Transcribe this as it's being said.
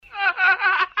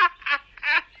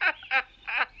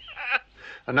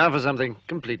And now for something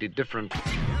completely different.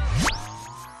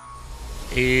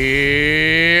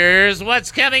 Here's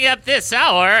what's coming up this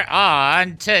hour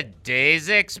on today's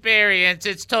experience.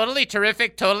 It's totally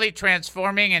terrific, totally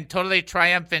transforming, and totally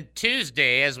triumphant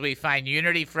Tuesday as we find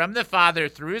unity from the Father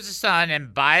through the Son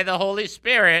and by the Holy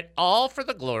Spirit, all for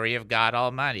the glory of God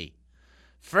Almighty.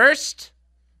 First,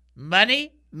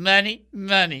 money, money,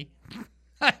 money.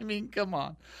 I mean, come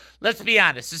on. Let's be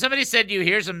honest. If somebody said to you,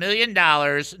 here's $1 million,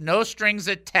 no strings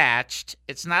attached,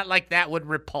 it's not like that would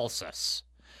repulse us.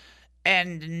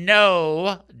 And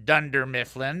no, Dunder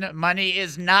Mifflin, money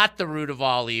is not the root of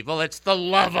all evil. It's the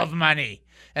love of money.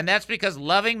 And that's because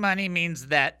loving money means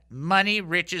that money,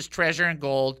 riches, treasure, and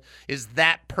gold is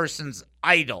that person's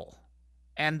idol.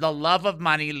 And the love of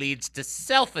money leads to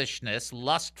selfishness,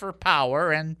 lust for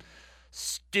power, and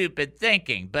stupid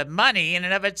thinking. But money in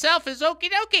and of itself is okie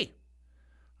dokie.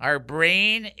 Our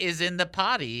brain is in the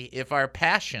potty if our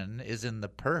passion is in the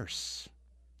purse.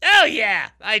 Oh, yeah,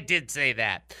 I did say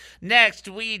that. Next,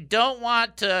 we don't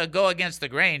want to go against the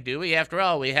grain, do we? After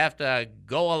all, we have to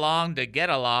go along to get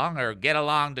along, or get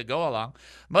along to go along.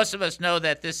 Most of us know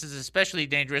that this is especially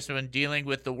dangerous when dealing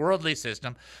with the worldly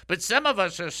system, but some of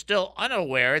us are still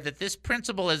unaware that this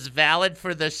principle is valid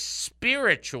for the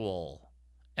spiritual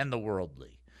and the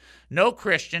worldly. No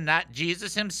Christian, not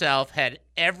Jesus himself, had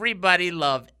everybody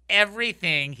love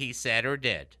everything he said or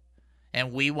did.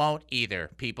 And we won't either.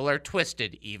 People are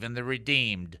twisted, even the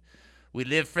redeemed. We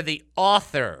live for the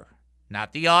author,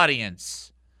 not the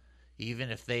audience, even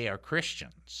if they are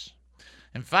Christians.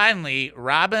 And finally,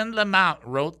 Robin Lamont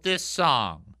wrote this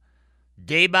song,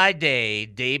 day by day,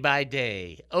 day by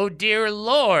day. Oh, dear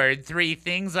Lord, three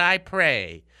things I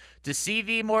pray: to see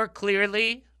thee more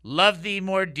clearly, love thee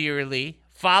more dearly,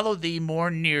 follow thee more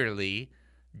nearly,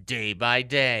 day by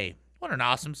day. What an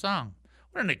awesome song.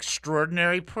 What an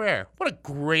extraordinary prayer. What a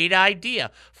great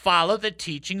idea. Follow the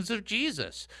teachings of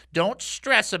Jesus. Don't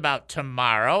stress about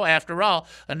tomorrow. After all,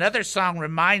 another song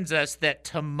reminds us that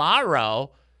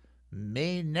tomorrow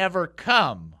may never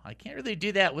come. I can't really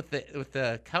do that with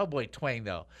the cowboy twang,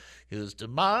 though. Because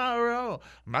tomorrow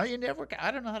may never come.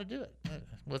 I don't know how to do it.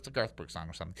 What's a Garth Brooks song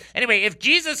or something? Anyway, if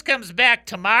Jesus comes back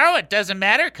tomorrow, it doesn't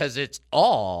matter because it's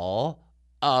all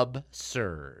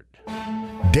absurd.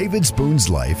 David Spoon's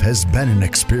life has been an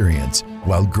experience.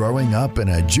 While growing up in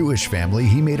a Jewish family,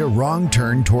 he made a wrong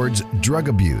turn towards drug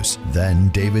abuse. Then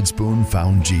David Spoon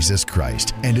found Jesus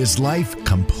Christ, and his life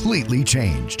completely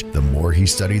changed. The more he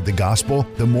studied the gospel,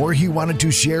 the more he wanted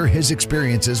to share his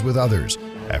experiences with others.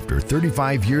 After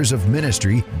 35 years of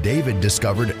ministry, David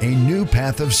discovered a new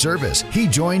path of service. He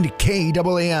joined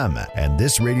KAAM, and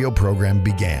this radio program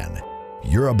began.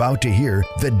 You're about to hear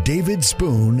the David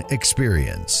Spoon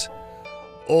Experience.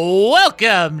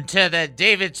 Welcome to the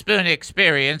David Spoon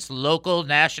Experience, local,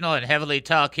 national, and heavily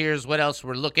talk. Here's what else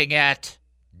we're looking at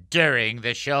during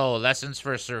the show. Lessons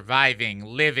for surviving,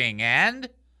 living, and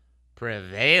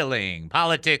prevailing.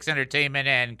 Politics, entertainment,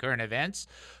 and current events.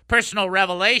 Personal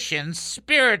revelations,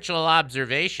 spiritual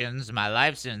observations, my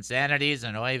life's insanities,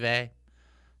 and oy vey.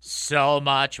 So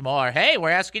much more. Hey, we're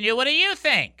asking you, what do you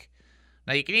think?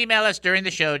 Now, you can email us during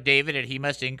the show,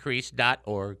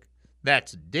 david@hemustincrease.org.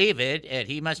 That's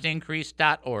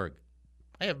david@hemustincrease.org.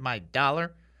 I have my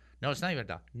 $1. No, it's not even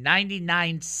 $1.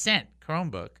 99-cent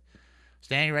Chromebook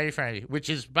standing right in front of you, which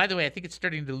is, by the way, I think it's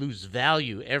starting to lose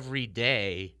value every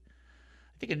day.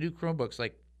 I think a new Chromebook's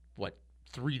like, what,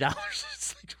 $3?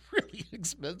 It's like really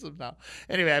expensive now.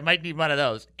 Anyway, I might need one of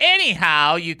those.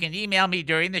 Anyhow, you can email me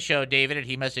during the show,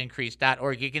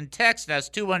 david@hemustincrease.org. You can text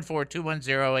us,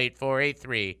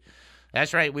 214-210-8483.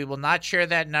 That's right. We will not share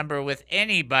that number with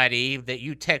anybody that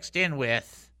you text in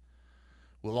with.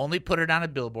 We'll only put it on a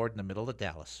billboard in the middle of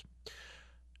Dallas.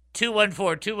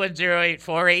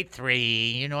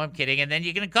 214-210-8483. You know I'm kidding. And then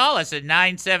you can call us at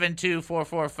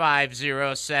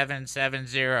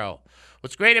 972-445-0770.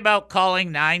 What's great about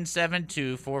calling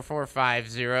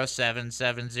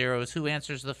 972-445-0770 is who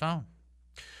answers the phone.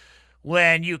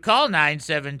 When you call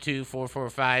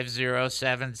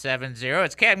 972-445-0770,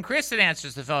 it's Captain Chris that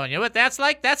answers the phone. You know what that's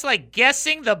like? That's like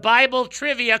guessing the Bible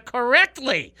trivia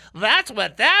correctly. That's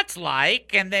what that's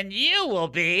like. And then you will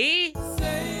be...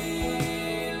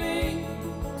 sailing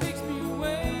takes me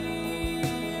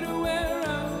away to where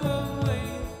I'm away.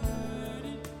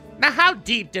 Now, how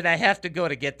deep did I have to go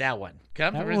to get that one?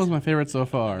 That one was my favorite so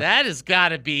far. That has got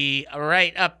to be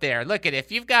right up there. Look at it.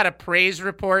 If you've got a praise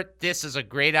report, this is a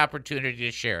great opportunity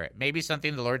to share it. Maybe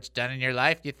something the Lord's done in your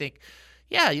life. You think,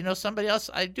 yeah, you know, somebody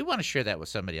else, I do want to share that with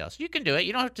somebody else. You can do it.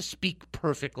 You don't have to speak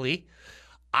perfectly.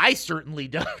 I certainly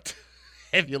don't.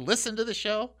 Have you listened to the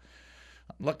show?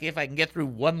 Lucky if I can get through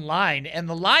one line, and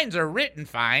the lines are written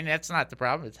fine. That's not the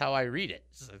problem. It's how I read it.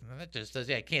 So that just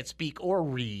does. I can't speak or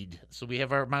read, so we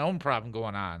have my own problem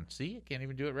going on. See, I can't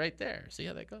even do it right there. See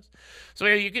how that goes? So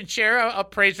you can share a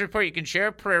praise report. You can share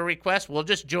a prayer request. We'll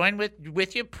just join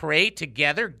with you, pray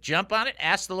together, jump on it,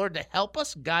 ask the Lord to help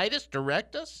us, guide us,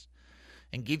 direct us,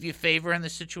 and give you favor in the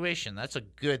situation. That's a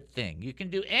good thing. You can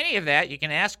do any of that. You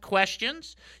can ask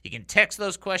questions. You can text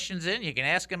those questions in. You can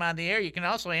ask them on the air. You can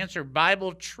also answer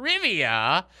Bible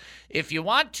trivia if you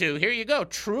want to. Here you go.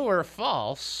 True or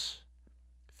false?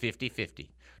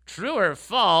 50-50. True or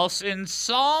false? In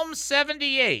Psalm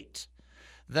 78,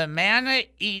 the manna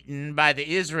eaten by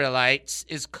the Israelites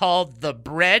is called the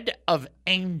bread of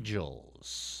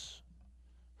angels.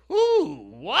 Ooh,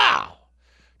 wow.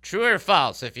 True or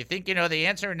false? If you think you know the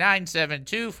answer,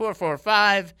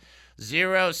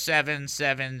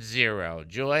 972-445-0770.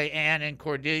 Joy, Ann, and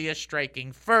Cordelia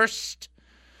striking first.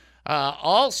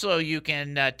 Also, you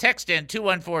can text in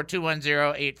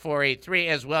 214-210-8483.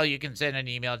 As well, you can send an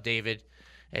email,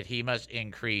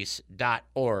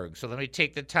 david@hemustincrease.org. So let me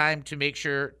take the time to make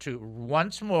sure to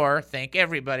once more thank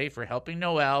everybody for helping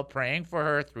Noelle, praying for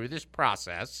her through this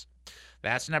process.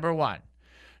 That's number one.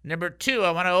 Number two,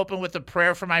 I want to open with a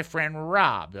prayer for my friend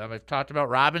Rob. I've talked about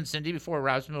Rob and Cindy before.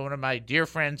 Rob's been one of my dear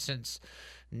friends since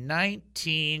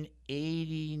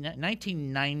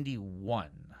 1991.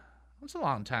 That's a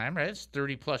long time, right? It's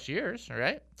 30-plus years,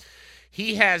 right?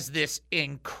 He has this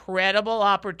incredible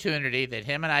opportunity that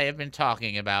him and I have been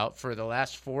talking about for the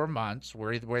last 4 months,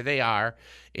 where they are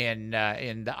in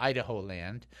the Idaho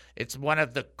land. It's one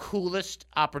of the coolest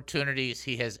opportunities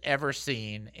he has ever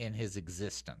seen in his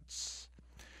existence.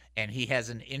 And he has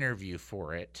an interview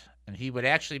for it, and he would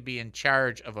actually be in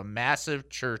charge of a massive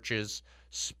church's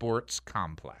sports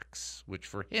complex, which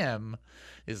for him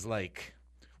is like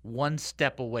one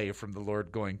step away from the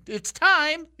Lord going, it's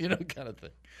time, kind of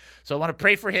thing. So I want to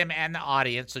pray for him and the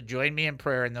audience, so join me in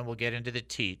prayer, and then we'll get into the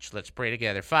teach. Let's pray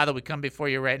together. Father, we come before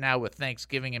you right now with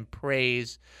thanksgiving and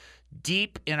praise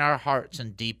deep in our hearts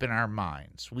and deep in our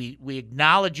minds. We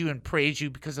acknowledge you and praise you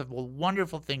because of the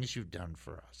wonderful things you've done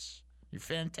for us. You're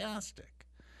fantastic.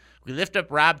 We lift up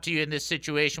Rob to you in this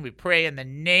situation. We pray in the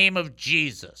name of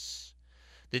Jesus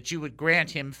that you would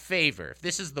grant him favor. If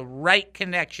this is the right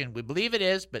connection, we believe it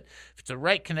is, but if it's the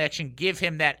right connection, give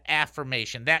him that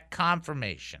affirmation, that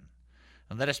confirmation,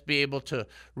 and let us be able to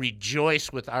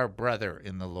rejoice with our brother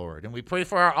in the Lord. And we pray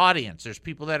for our audience. There's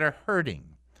people that are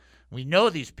hurting. We know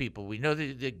these people. We know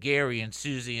that Gary and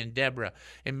Susie and Deborah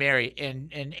and Mary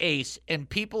and Ace, and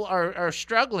people are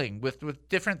struggling with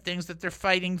different things that they're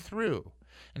fighting through.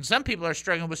 And some people are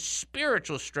struggling with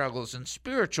spiritual struggles and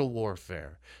spiritual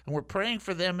warfare, and we're praying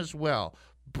for them as well.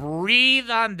 Breathe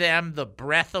on them the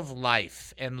breath of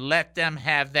life and let them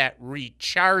have that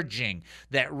recharging,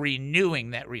 that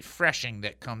renewing, that refreshing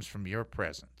that comes from your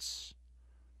presence.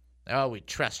 Oh, we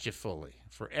trust you fully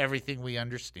for everything we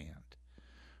understand.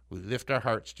 We lift our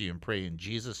hearts to you and pray in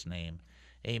Jesus' name.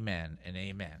 Amen and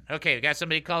amen. Okay, we got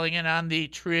somebody calling in on the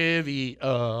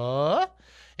trivia.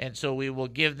 And so we will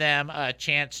give them a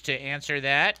chance to answer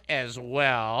that as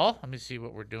well. Let me see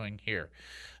what we're doing here.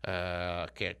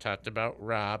 Okay, I talked about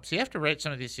Rob. See, I have to write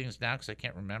some of these things down because I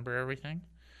can't remember everything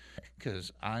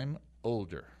because I'm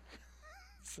older.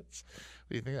 What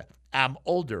do you think of that? I'm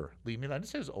older. Leave me alone. I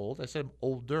didn't say I was old. I said I'm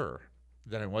older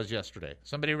than I was yesterday.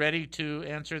 Somebody ready to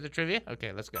answer the trivia?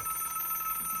 Okay, let's go.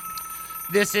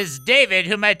 This is David.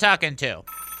 Who am I talking to?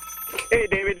 Hey,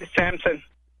 David, it's Samson.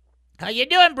 How you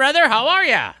doing, brother? How are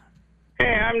ya?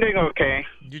 Hey, I'm doing okay.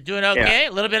 You doing okay?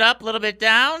 A little bit up, a little bit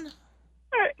down?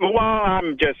 Well,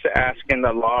 I'm just asking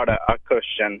the Lord a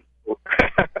question.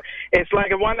 It's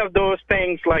like one of those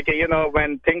things, like,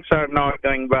 when things are not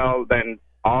going well, then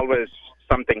always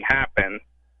something happens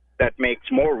that makes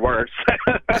more worse.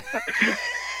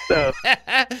 So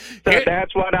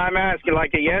that's what I'm asking.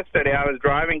 Like yesterday, I was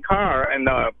driving car, and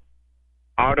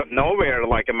out of nowhere,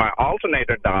 like my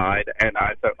alternator died, and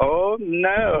I said, "Oh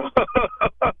no!"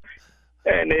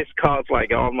 And it's cost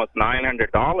like almost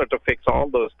 $900 to fix all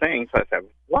those things. I said,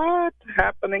 "What's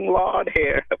happening, Lord?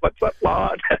 Here, what's up,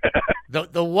 Lord?"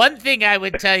 The one thing I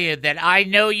would tell you that I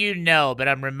know you know, but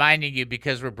I'm reminding you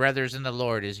because we're brothers in the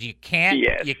Lord, is you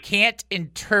can't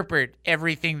interpret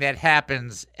everything that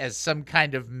happens as some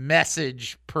kind of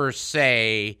message per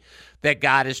se that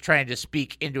God is trying to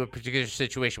speak into a particular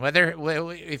situation. Whether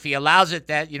if he allows it,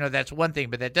 that's one thing,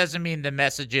 but that doesn't mean the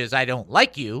message is I don't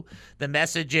like you. The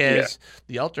message is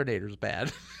the alternator's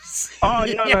bad. Oh,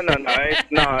 no,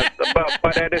 it's not.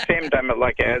 But at the same time,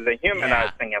 like as a human, I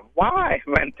was thinking, why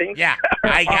when things are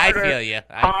harder, I feel you.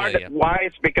 Why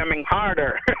it's becoming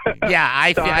harder? Yeah,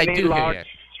 I need do Lord hear you.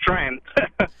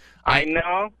 I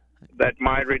know that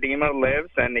my Redeemer lives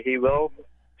and he will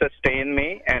sustain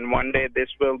me, and one day this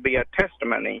will be a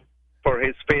testimony for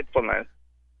his faithfulness.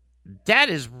 That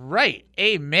is right.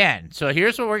 Amen. So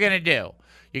here's what we're going to do.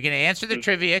 You're going to answer the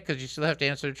trivia because you still have to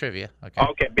answer the trivia.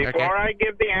 Okay. Before I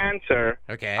give the answer,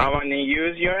 I want to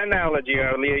use your analogy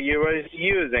earlier you were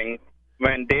using.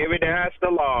 When David asked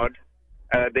the Lord,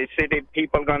 the city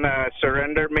people going to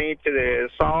surrender me to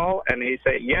Saul, and he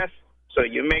said, yes, so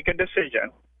you make a decision.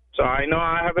 So I know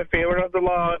I have a favor of the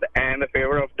Lord and a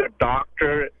favor of the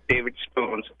Dr. David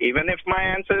Spoons. Even if my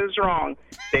answer is wrong,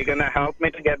 they're going to help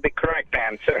me to get the correct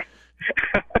answer.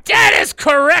 That is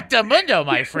correctamundo,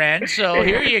 my friend. So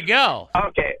here you go.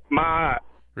 Okay, my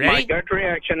gut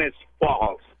reaction is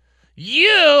false. You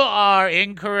are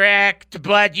incorrect,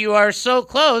 but you are so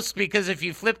close because if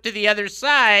you flip to the other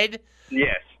side,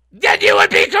 yes, then you would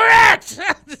be correct.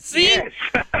 See? Yes.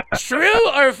 True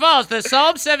or false? The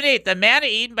Psalm 78, the manna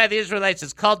eaten by the Israelites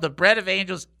is called the bread of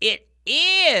angels. It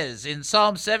is in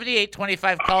Psalm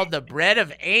 78:25 called the bread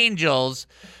of angels,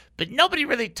 but nobody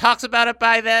really talks about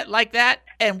it like that.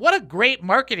 And what a great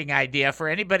marketing idea for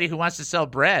anybody who wants to sell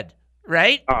bread,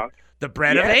 right? The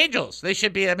bread of angels. They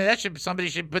should be. I mean, somebody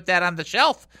should put that on the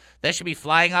shelf. That should be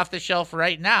flying off the shelf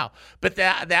right now. But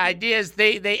the idea is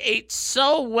they ate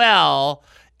so well,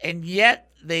 and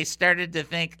yet they started to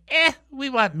think,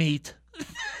 we want meat.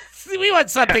 We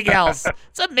want something else.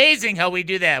 It's amazing how we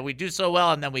do that. We do so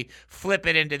well, and then we flip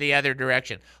it into the other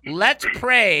direction. Let's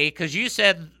pray, because you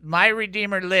said, my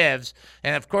Redeemer lives,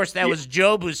 and of course that was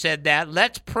Job who said that.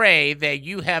 Let's pray that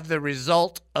you have the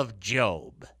result of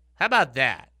Job. How about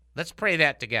that? Let's pray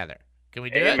that together. Can we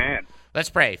do it? Amen. Let's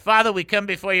pray. Father, we come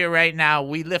before you right now.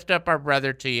 We lift up our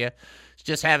brother to you. It's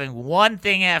just having one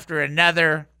thing after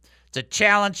another. It's a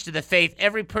challenge to the faith.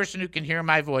 Every person who can hear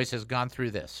my voice has gone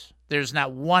through this. There's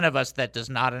not one of us that does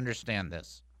not understand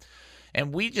this.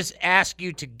 And we just ask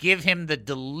you to give him the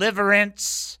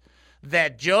deliverance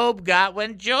that Job got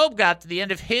when Job got to the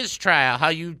end of his trial, how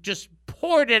you just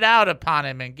poured it out upon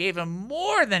him and gave him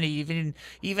more than he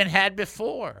even had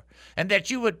before. And that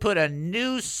you would put a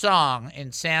new song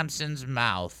in Samson's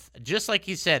mouth. Just like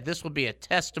he said, this will be a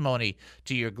testimony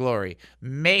to your glory.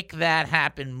 Make that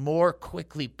happen more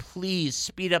quickly. Please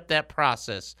speed up that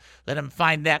process. Let him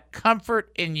find that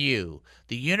comfort in you.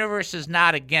 The universe is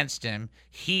not against him.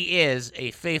 He is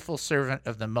a faithful servant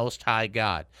of the Most High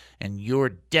God. And you're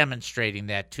demonstrating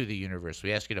that to the universe.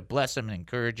 We ask you to bless him and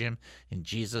encourage him. In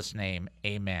Jesus' name,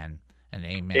 amen. And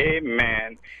amen.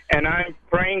 Amen. And I'm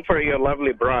praying for your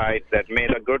lovely bride that may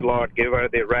the good Lord give her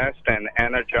the rest and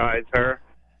energize her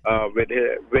with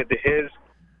his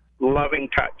loving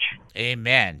touch.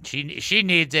 Amen. She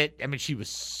needs it. I mean, she was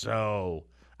so,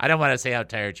 I don't want to say how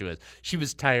tired she was. She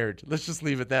was tired. Let's just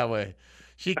leave it that way.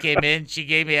 She came in, she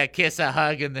gave me a kiss, a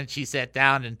hug, and then she sat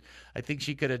down, and I think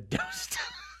she could have dozed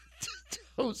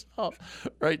off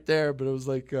right there, but it was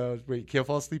like, wait, can't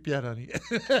fall asleep yet, honey.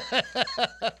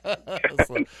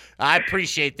 I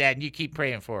appreciate that, and you keep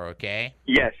praying for her, okay?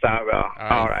 Yes, I will.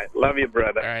 All right. Love you,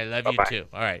 brother. All right, love Bye-bye. you too.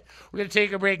 All right. We're going to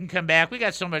take a break and come back. We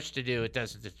got so much to do,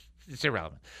 it's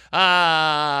irrelevant.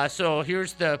 So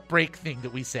here's the break thing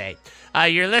that we say.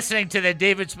 You're listening to the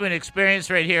David Spoon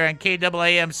Experience right here on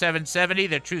KAAM 770,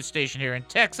 the truth station here in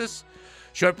Texas.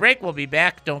 Short break. We'll be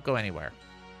back. Don't go anywhere.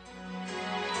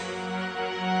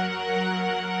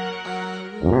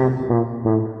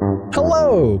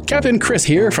 Hello, Captain Chris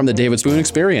here from the David Spoon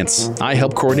Experience. I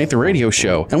help coordinate the radio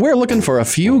show, and we're looking for a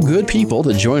few good people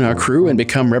to join our crew and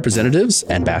become representatives,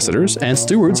 ambassadors, and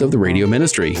stewards of the radio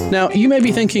ministry. Now, you may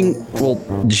be thinking, well,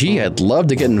 gee, I'd love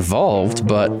to get involved,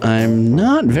 but I'm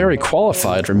not very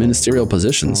qualified for ministerial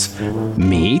positions.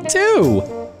 Me too!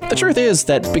 The truth is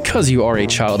that because you are a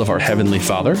child of our Heavenly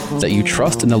Father, that you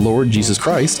trust in the Lord Jesus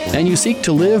Christ, and you seek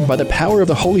to live by the power of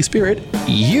the Holy Spirit,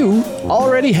 you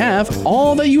already have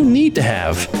all that you need to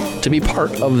have to be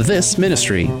part of this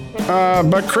ministry.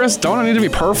 But Chris, don't I need to be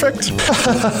perfect?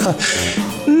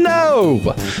 No!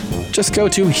 Just go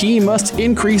to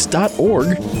hemustincrease.org.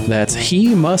 That's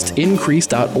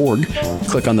hemustincrease.org.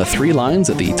 Click on the 3 lines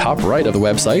at the top right of the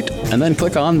website, and then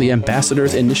click on the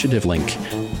Ambassadors Initiative link.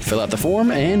 Fill out the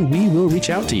form, and we will reach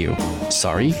out to you.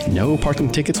 Sorry, no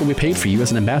parking tickets will be paid for you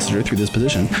as an ambassador through this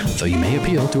position, though you may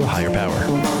appeal to a higher power.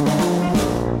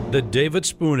 The David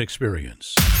Spoon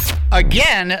Experience.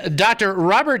 again, Dr.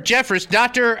 Robert Jeffress.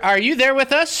 Doctor, are you there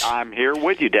with us? I'm here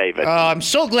with you, David. I'm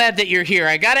so glad that you're here.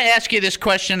 I got to ask you this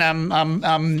question.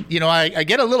 I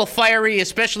get a little fiery,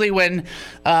 especially when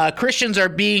Christians are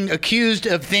being accused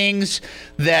of things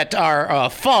that are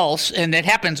false, and that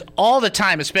happens all the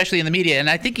time, especially in the media. And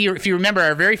I think if you remember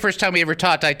our very first time we ever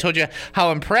talked, I told you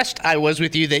how impressed I was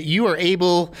with you that you are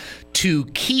able to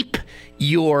keep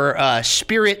your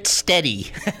spirit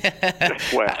steady.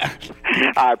 Well,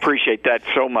 I appreciate that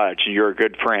so much. You're a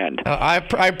good friend.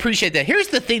 I appreciate that. Here's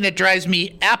the thing that drives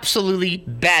me absolutely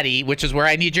batty, which is where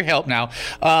I need your help now.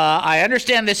 I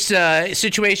understand this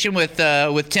situation with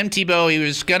Tim Tebow. He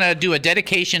was going to do a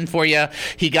dedication for you.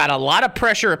 He got a lot of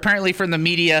pressure, apparently, from the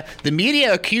media. The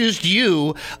media accused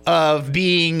you of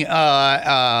being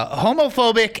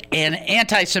homophobic and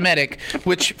anti-Semitic,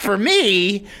 which for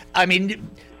me, I mean,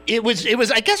 It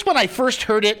was. I guess when I first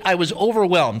heard it, I was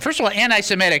overwhelmed. First of all,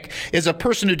 anti-Semitic is a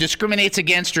person who discriminates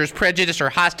against or is prejudiced or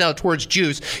hostile towards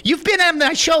Jews. You've been on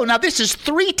my show now. This is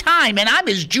 3 times, and I'm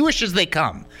as Jewish as they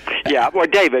come. Yeah, well,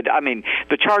 David, I mean,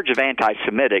 the charge of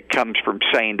anti-Semitic comes from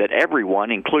saying that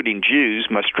everyone, including Jews,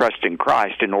 must trust in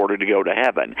Christ in order to go to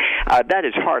heaven. That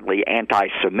is hardly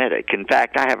anti-Semitic. In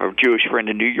fact, I have a Jewish friend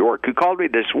in New York who called me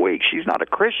this week. She's not a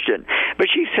Christian, but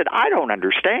she said, I don't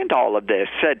understand all of this.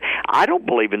 Said, I don't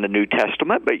believe in the New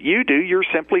Testament, but you do. You're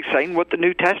simply saying what the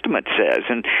New Testament says.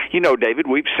 And, David,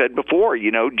 we've said before,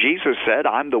 Jesus said,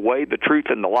 I'm the way, the truth,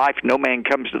 and the life. No man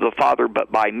comes to the Father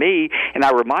but by me. And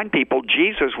I remind people,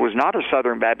 Jesus was not a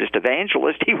Southern Baptist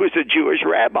evangelist. He was a Jewish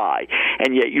rabbi.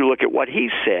 And yet you look at what he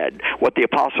said, what the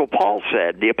Apostle Paul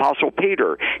said, the Apostle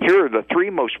Peter. Here are the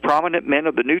 3 most prominent men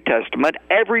of the New Testament,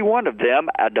 every one of them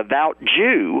a devout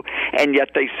Jew, and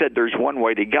yet they said there's one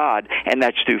way to God, and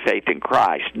that's through faith in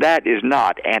Christ. That is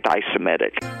not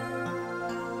anti-Semitic.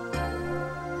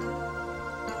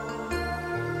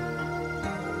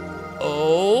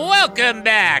 Welcome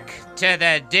back to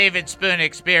the David Spoon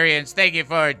Experience. Thank you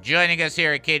for joining us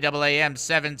here at KAAM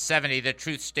 770, the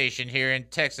Truth Station here in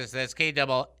Texas. That's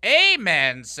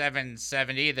KAAM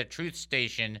 770, the Truth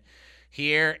Station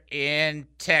here in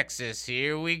Texas.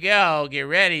 Here we go. Get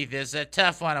ready. This is a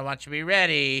tough one. I want you to be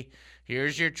ready.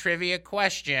 Here's your trivia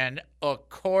question.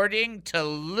 According to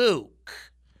Luke,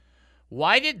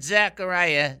 why did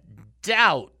Zechariah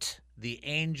doubt the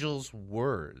angel's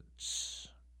words?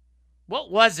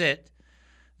 What was it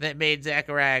that made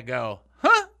Zechariah go,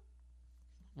 huh?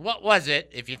 What was it?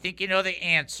 If you think you know the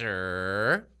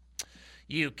answer,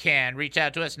 you can reach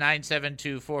out to us,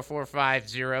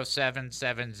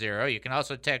 972-445-0770. You can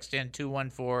also text in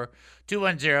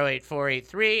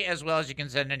 214-210-8483, as well as you can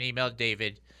send an email,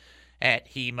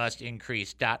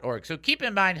 david@hemustincrease.org. So keep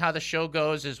in mind how the show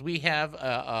goes is we have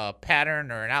a pattern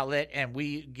or an outlet, and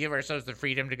we give ourselves the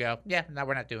freedom to go, yeah, no,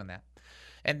 we're not doing that.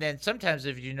 And then sometimes,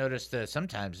 if you notice,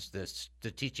 sometimes the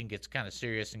teaching gets kind of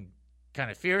serious and kind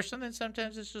of fierce, and then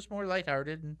sometimes it's just more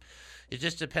lighthearted, and it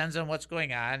just depends on what's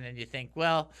going on. And you think,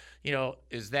 well,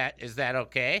 is that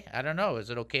okay? I don't know. Is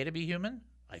it okay to be human?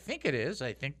 I think it is.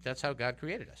 I think that's how God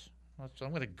created us. So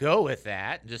I'm going to go with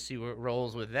that and just see where it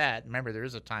rolls with that. Remember, there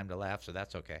is a time to laugh, so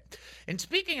that's okay. And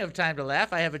speaking of time to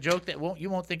laugh, I have a joke that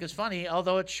you won't think is funny,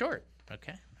 although it's short.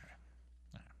 Okay? All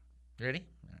right. Ready?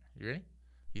 You ready?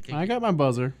 You think I got my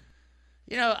buzzer.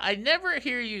 I never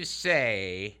hear you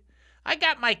say, I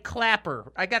got my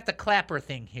clapper. I got the clapper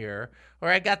thing here. Or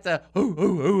I got the, ooh,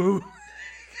 ooh, ooh, ooh.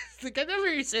 Like, I never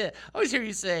hear you say it. I always hear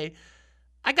you say,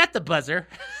 I got the buzzer.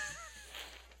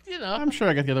 I'm sure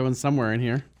I got the other one somewhere in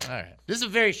here. All right. This is a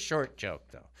very short joke,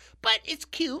 though. But it's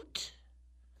cute.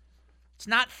 It's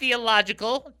not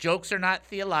theological. Jokes are not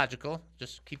theological.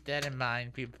 Just keep that in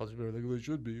mind. People are like, they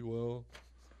should be. Well,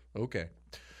 okay.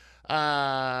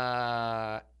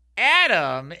 Adam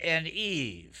and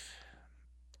Eve.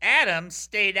 Adam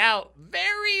stayed out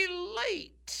very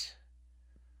late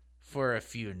for a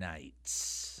few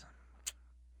nights.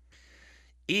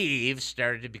 Eve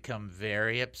started to become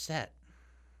very upset.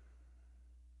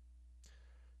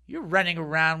 You're running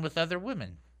around with other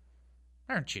women,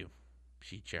 aren't you?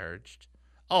 She charged.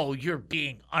 Oh, you're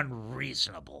being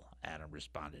unreasonable, Adam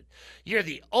responded. You're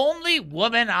the only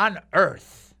woman on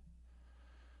earth.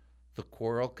 The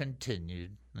quarrel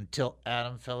continued until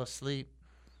Adam fell asleep,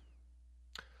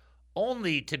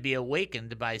 only to be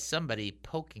awakened by somebody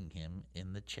poking him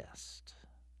in the chest.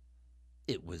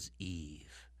 It was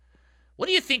Eve. What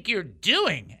do you think you're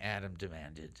doing? Adam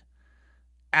demanded.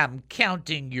 I'm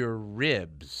counting your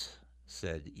ribs,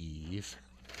 said Eve.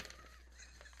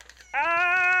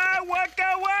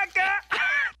 Waka waka!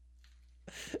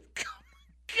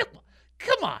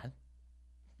 Come on.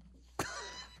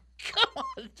 Come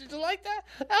on. Did you like that?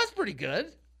 That was pretty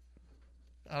good.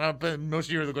 But most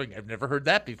of you are going, I've never heard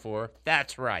that before.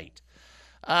 That's right.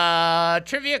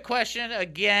 Trivia question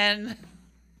again.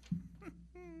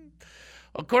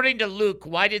 According to Luke,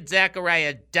 why did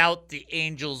Zechariah doubt the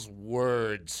angel's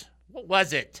words? What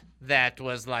was it that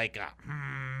was like a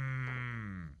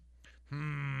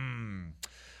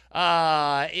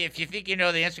if you think you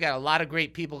know the answer, got a lot of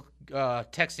great people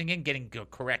texting in, getting the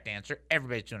correct answer.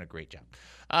 Everybody's doing a great job.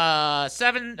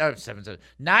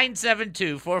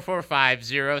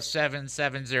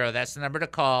 972-445-0770. That's the number to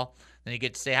call. Then you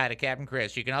get to say hi to Captain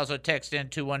Chris. You can also text in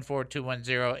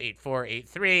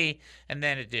 214-210-8483. And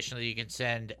then additionally, you can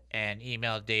send an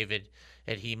email, David,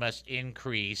 at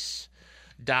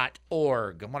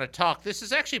hemustincrease.org. I want to talk. This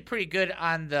is actually pretty good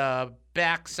on the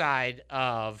backside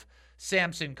of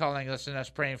Samson calling us and us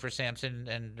praying for Samson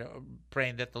and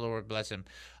praying that the Lord bless him.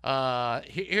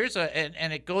 Here's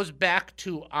and it goes back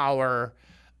to our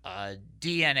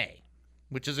DNA,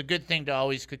 which is a good thing to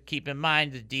always keep in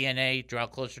mind. The DNA, draw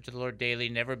closer to the Lord daily,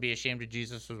 never be ashamed of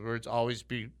Jesus' words, always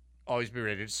be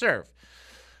ready to serve.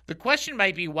 The question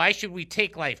might be, why should we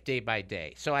take life day by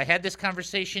day? So I had this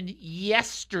conversation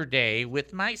yesterday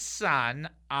with my son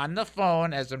on the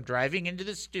phone as I'm driving into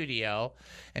the studio,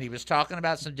 and he was talking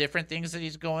about some different things that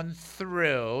he's going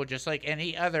through, just like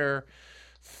any other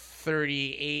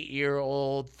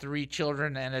 38-year-old, 3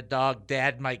 children and a dog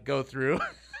dad might go through.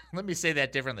 Let me say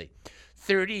that differently.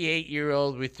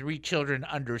 38-year-old with 3 children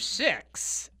under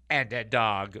 6 and a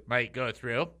dog might go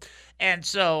through. And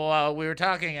so we were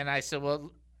talking, and I said,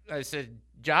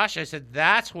 Josh,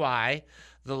 that's why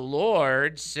the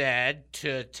Lord said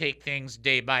to take things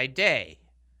day by day.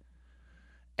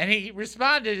 And he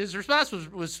responded, his response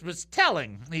was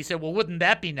telling. He said, well, wouldn't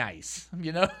that be nice?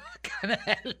 You know, kind of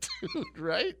attitude,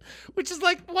 right? Which is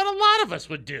like what a lot of us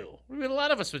would do. I mean, a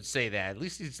lot of us would say that. At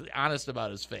least he's honest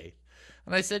about his faith.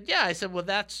 And I said, yeah. I said, well,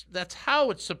 that's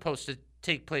how it's supposed to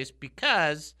take place,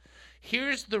 because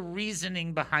here's the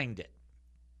reasoning behind it.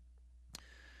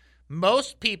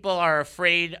 Most people are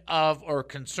afraid of or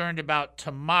concerned about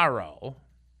tomorrow,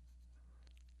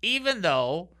 even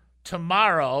though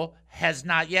tomorrow has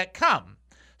not yet come.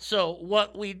 So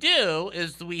what we do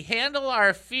is we handle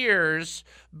our fears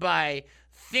by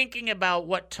thinking about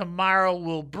what tomorrow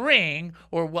will bring,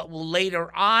 or what will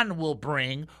later on will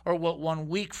bring, or what 1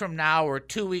 week from now or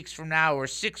 2 weeks from now or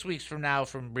 6 weeks from now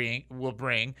will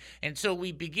bring. And so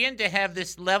we begin to have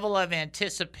this level of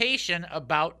anticipation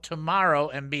about tomorrow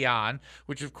and beyond,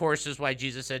 which of course is why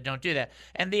Jesus said don't do that.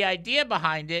 And the idea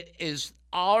behind it is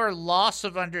our loss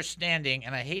of understanding,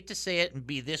 and I hate to say it and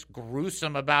be this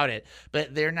gruesome about it,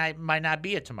 but there might not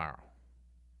be a tomorrow.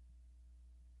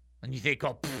 And you think,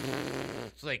 oh,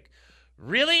 it's like,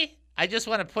 really? I just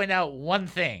want to point out one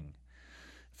thing.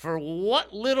 For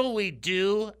what little we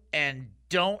do and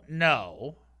don't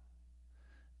know,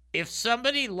 if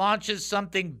somebody launches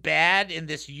something bad in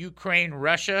this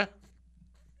Ukraine-Russia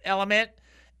element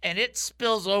and it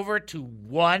spills over to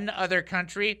one other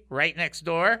country right next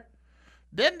door,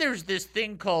 then there's this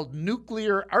thing called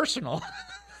nuclear arsenal.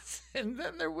 And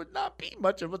then there would not be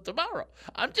much of a tomorrow.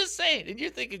 I'm just saying. And you're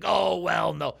thinking, oh,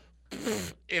 well, no.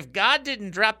 If God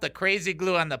didn't drop the crazy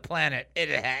glue on the planet, it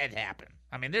had happened.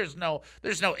 I mean, there's no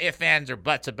ifs, ands, or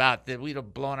buts about that. We'd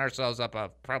have blown ourselves up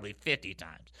probably 50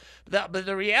 times. But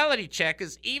the reality check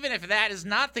is, even if that is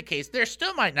not the case, there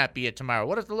still might not be a tomorrow.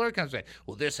 What if the Lord comes back?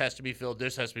 Well, this has to be filled,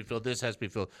 this has to be filled, this has to be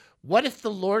filled. What if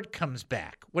the Lord comes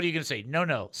back? What are you going to say?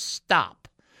 No, stop.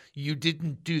 You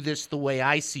didn't do this the way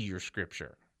I see your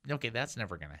scripture. Okay, that's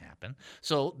never going to happen.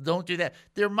 So don't do that.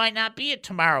 There might not be a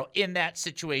tomorrow in that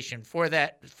situation for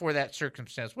that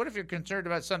circumstance. What if you're concerned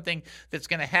about something that's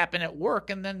going to happen at work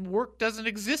and then work doesn't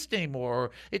exist anymore, or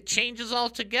it changes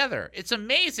altogether? It's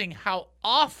amazing how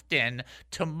often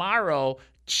tomorrow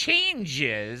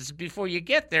changes before you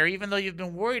get there, even though you've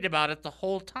been worried about it the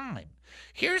whole time.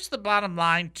 Here's the bottom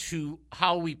line to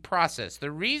how we process.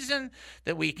 The reason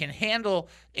that we can handle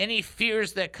any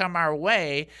fears that come our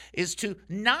way is to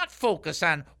not focus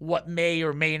on what may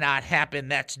or may not happen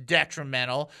that's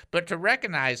detrimental, but to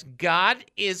recognize God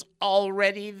is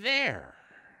already there.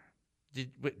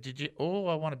 Did you? Oh,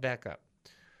 I want to back up.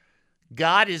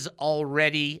 God is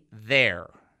already there.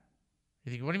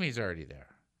 You think, what do you mean he's already there?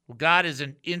 Well, God is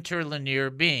an interlinear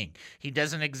being. He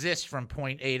doesn't exist from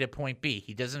point A to point B.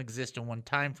 He doesn't exist in one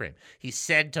time frame. He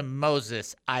said to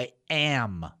Moses, I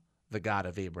am the God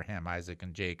of Abraham, Isaac,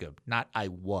 and Jacob, not I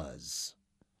was.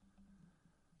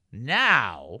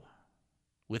 Now,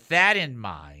 with that in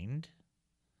mind,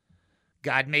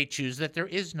 God may choose that there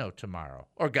is no tomorrow,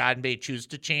 or God may choose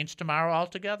to change tomorrow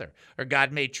altogether, or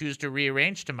God may choose to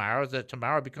rearrange tomorrow so that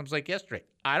tomorrow becomes like yesterday.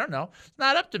 I don't know. It's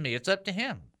not up to me. It's up to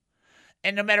him.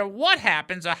 And no matter what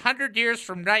happens 100 years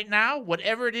from right now,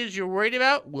 whatever it is you're worried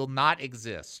about will not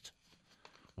exist.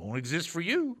 Won't exist for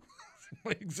you.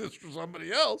 Might exist for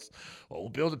somebody else. Well, we'll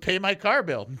be able to pay my car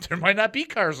bill. There might not be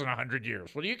cars in 100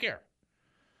 years. What do you care?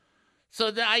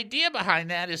 So the idea behind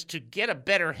that is to get a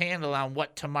better handle on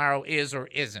what tomorrow is or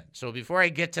isn't. So before I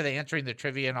get to the answering the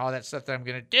trivia and all that stuff that I'm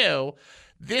going to do,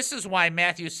 this is why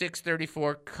Matthew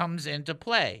 6:34 comes into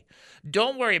play.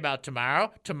 Don't worry about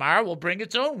tomorrow. Tomorrow will bring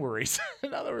its own worries.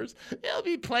 In other words, there'll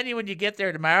be plenty when you get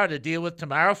there tomorrow to deal with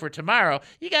tomorrow. For tomorrow,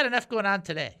 you got enough going on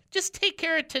today. Just take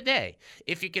care of today.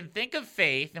 If you can think of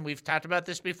faith, and we've talked about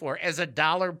this before, as a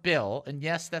dollar bill, and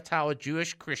yes, that's how a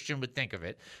Jewish Christian would think of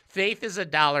it. Faith is a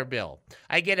dollar bill.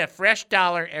 I get a fresh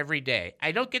dollar every day.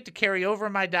 I don't get to carry over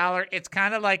my dollar. It's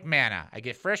kind of like manna. I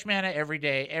get fresh manna every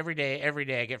day, every day, every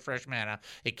day. I get fresh manna.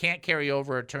 It can't carry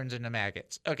over. It turns into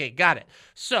maggots. Okay, got it.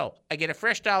 So I get a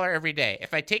fresh dollar every day.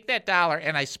 If I take that dollar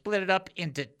and I split it up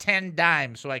into 10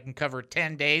 dimes so I can cover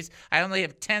 10 days, I only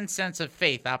have 10 cents of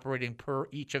faith operating per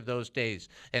each of those days.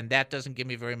 And that doesn't give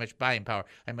me very much buying power.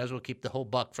 I might as well keep the whole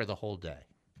buck for the whole day.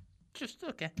 Just,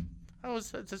 okay.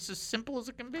 It's as simple as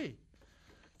it can be.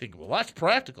 Think, well, that's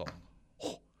practical.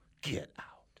 Oh, get out.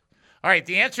 All right,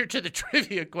 the answer to the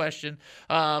trivia question,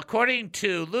 according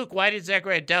to Luke, why did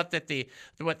Zechariah doubt that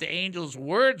what the angel's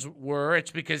words were? It's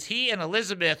because he and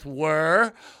Elizabeth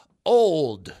were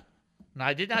old. Now,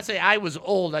 I did not say I was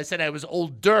old. I said I was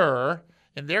older.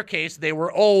 In their case, they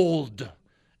were old.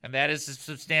 And that is a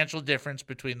substantial difference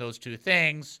between those two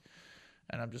things.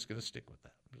 And I'm just going to stick with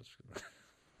that. Do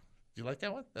you like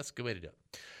that one? That's a good way to do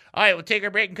it. All right, we'll take our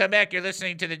break and come back. You're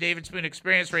listening to the David Spoon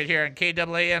Experience right here on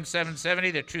KAAM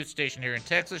 770, the truth station here in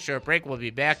Texas. Short break. We'll be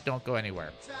back. Don't go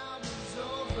anywhere.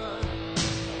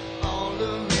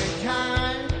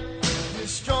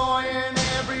 Destroying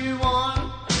everyone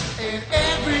and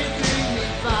everything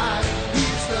they find.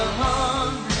 He's the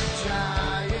hungry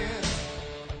giant.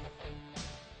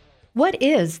 What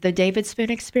is the David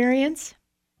Spoon Experience?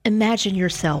 Imagine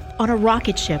yourself on a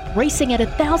rocket ship racing at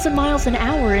 1,000 miles an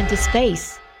hour into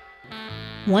space.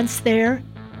 Once there,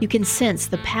 you can sense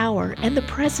the power and the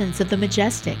presence of the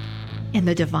majestic and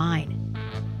the divine.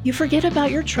 You forget about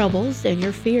your troubles and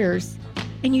your fears,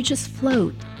 and you just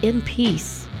float in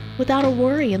peace without a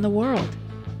worry in the world.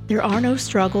 There are no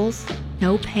struggles,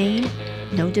 no pain,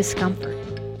 no discomfort.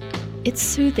 It's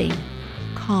soothing,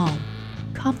 calm,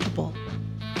 comfortable.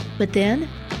 But then,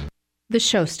 the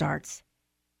show starts.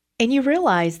 And you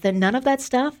realize that none of that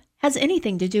stuff has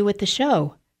anything to do with the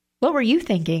show. What were you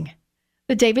thinking?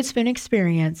 The David Spoon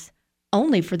Experience,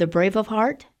 only for the brave of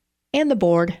heart and the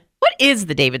bored. What is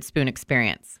the David Spoon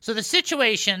Experience? So the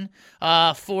situation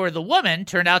for the woman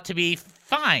turned out to be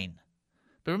fine.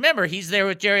 But remember, he's there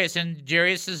with Jairus, and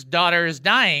Jairus' daughter is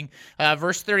dying.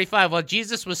 Verse 35, while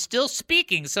Jesus was still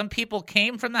speaking, some people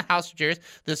came from the house of Jairus,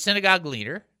 the synagogue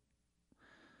leader,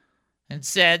 and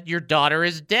said, your daughter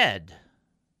is dead.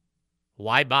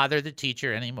 Why bother the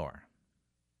teacher anymore?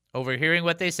 Overhearing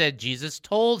what they said, Jesus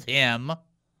told him,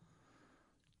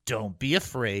 don't be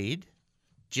afraid,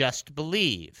 just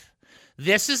believe.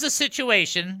 This is a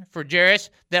situation for Jairus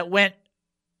that went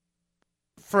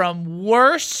from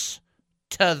worse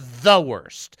to the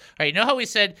worst. All right, you know how we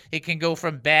said it can go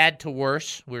from bad to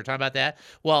worse? We were talking about that.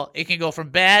 Well, it can go from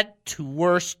bad to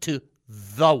worse to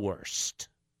the worst.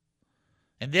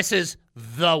 And this is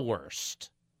the worst.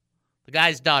 The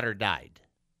guy's daughter died.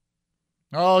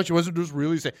 Oh, she wasn't just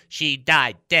really sick. She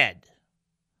died, dead.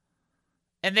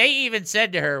 And they even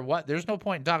said to her, "What? There's no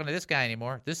point in talking to this guy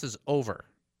anymore. This is over.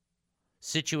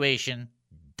 Situation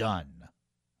done."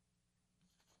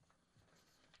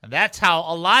 And that's how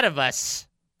a lot of us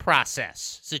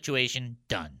process situation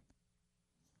done.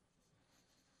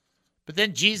 But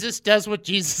then Jesus does what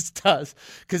Jesus does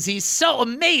because he's so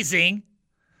amazing.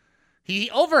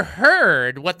 He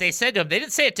overheard what they said to him. They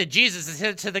didn't say it to Jesus. They said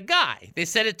it to the guy. They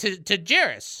said it to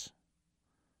Jairus.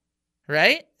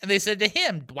 Right? And they said to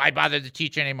him, why bother the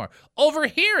teacher anymore?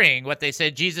 Overhearing what they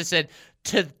said, Jesus said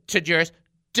to Jairus,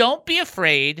 don't be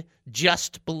afraid,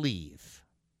 just believe.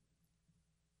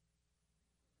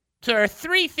 So there are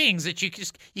three things that you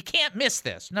can't miss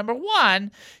this. Number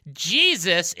one,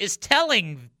 Jesus is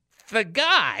telling the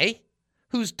guy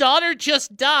whose daughter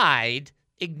just died,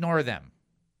 ignore them.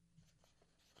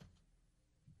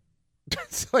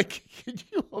 It's like, can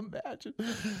you imagine?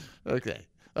 Okay.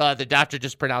 The doctor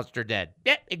just pronounced her dead.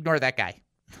 Yeah, ignore that guy.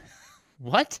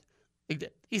 What?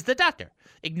 He's the doctor.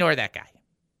 Ignore that guy.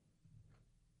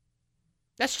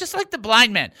 That's just like the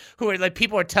blind man who are like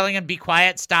people are telling him, be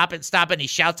quiet, stop it, and he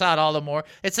shouts out all the more.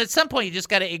 It's at some point you just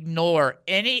got to ignore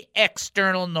any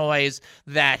external noise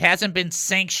that hasn't been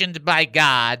sanctioned by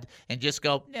God and just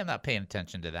go, I'm not paying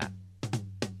attention to that.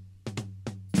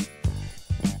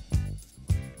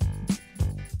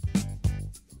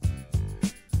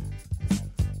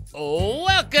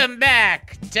 Welcome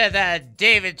back to the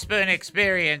David Spoon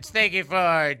Experience. Thank you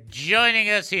for joining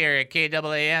us here at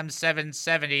KAAM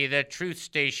 770, the truth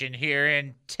station here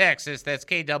in Texas. That's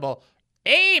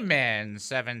KAAM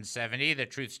 770, the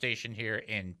truth station here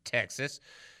in Texas.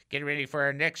 Get ready for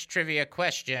our next trivia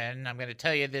question. I'm going to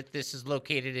tell you that this is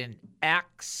located in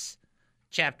Acts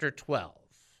chapter 12.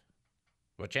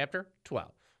 What chapter?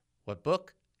 12. What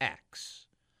book? Acts.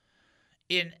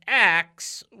 In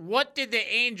Acts, what did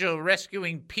the angel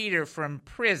rescuing Peter from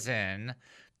prison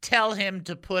tell him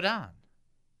to put on?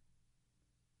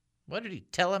 What did he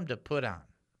tell him to put on?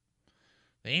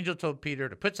 The angel told Peter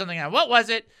to put something on. What was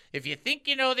it? If you think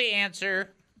you know the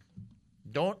answer,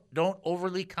 don't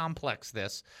overly complex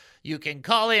this. You can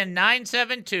call in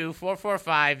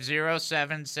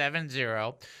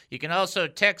 972-445-0770. You can also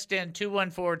text in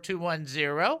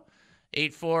 214-210.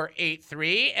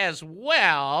 8483. As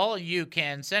well, you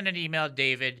can send an email,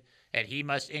 David, at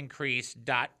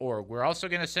hemustincrease.org. We're also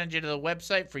going to send you to the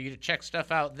website for you to check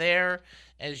stuff out there.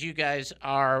 As you guys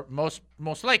are most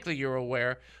likely you're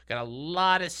aware, got a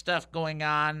lot of stuff going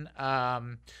on. I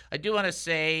do want to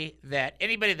say that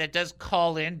anybody that does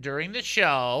call in during the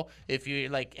show, if you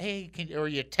like, hey, or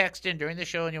you text in during the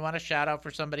show and you want a shout out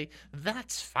for somebody,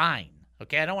 that's fine.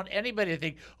 Okay, I don't want anybody to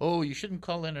think, oh, you shouldn't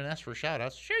call in and ask for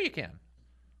shout-outs. Sure you can.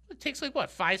 It takes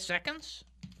 5 seconds?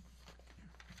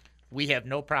 We have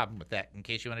no problem with that in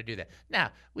case you want to do that. Now,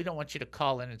 we don't want you to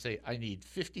call in and say, I need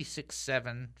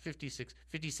 57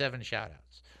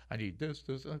 shout-outs. I need this.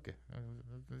 Okay.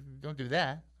 Don't do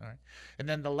that. All right. And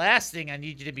then the last thing I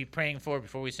need you to be praying for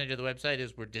before we send you to the website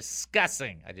is we're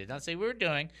discussing. I did not say we were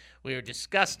doing. We were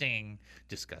discussing.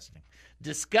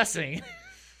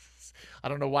 I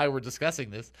don't know why we're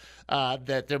discussing this,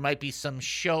 that there might be some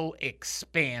show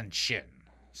expansion.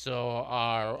 So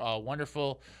our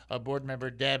wonderful board member,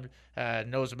 Deb,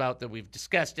 knows about that. We've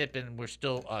discussed it, and we're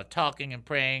still talking and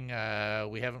praying.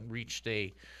 We haven't reached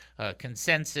a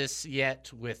consensus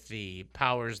yet with the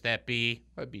powers that be.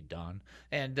 That'd be Don.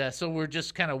 And so we're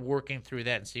just kind of working through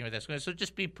that and seeing where that's going. So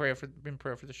just be in prayer for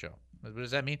the show. What does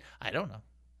that mean? I don't know.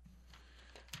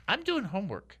 I'm doing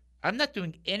homework. I'm not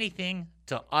doing anything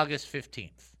till August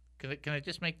 15th. Can I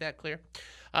just make that clear?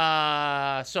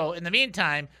 So in the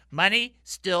meantime, money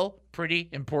still pretty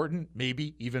important,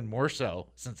 maybe even more so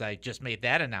since I just made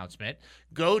that announcement.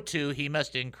 Go to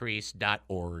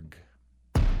hemustincrease.org.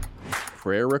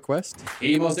 Prayer request?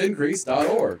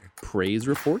 hemustincrease.org. Praise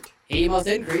report?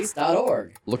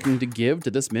 hemustincrease.org. Looking to give to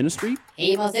this ministry?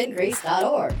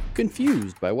 hemustincrease.org.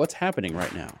 Confused by what's happening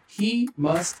right now?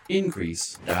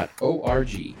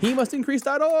 hemustincrease.org.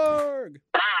 hemustincrease.org.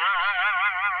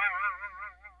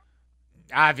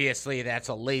 Obviously, that's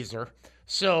a laser.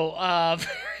 So,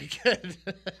 very good.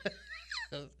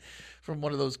 From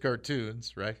one of those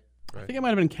cartoons, right? I think it might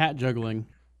have been cat juggling.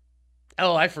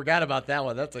 Oh, I forgot about that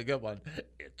one. That's a good one.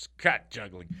 It's cat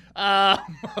juggling.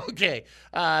 Okay.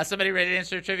 Somebody ready to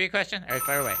answer a trivia question? All right,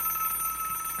 fire away.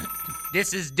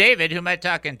 This is David. Who am I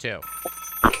talking to?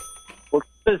 Well,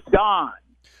 this is Don.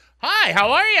 Hi,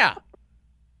 how are you?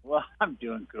 Well, I'm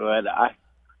doing good. I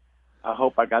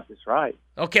hope I got this right.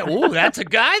 Okay. Ooh, that's a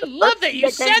guy. I love that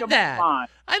you said that.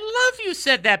 I love you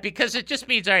said that because it just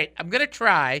means, all right, I'm going to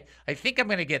try. I think I'm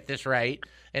going to get this right.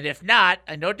 And if not,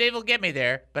 I know Dave will get me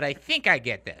there, but I think I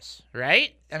get this,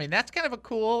 right? I mean, that's kind of a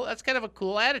cool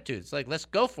attitude. It's like, let's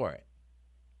go for it.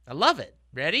 I love it.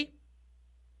 Ready?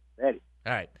 Ready.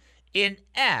 All right. In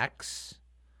Acts,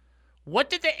 what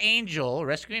did the angel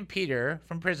rescuing Peter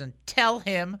from prison tell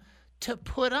him to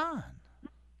put on?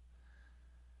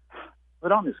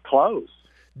 Put on his clothes.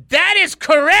 That is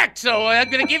correct. So I'm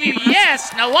going to give you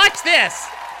yes. Now watch this.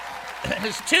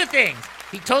 There's two things.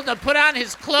 He told him to put on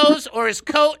his clothes or his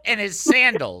coat and his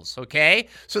sandals, okay?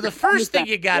 So the first thing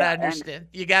you got to understand,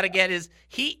 you got to get is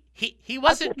he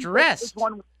wasn't dressed. This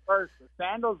one first. The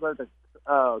sandals or the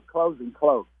clothes and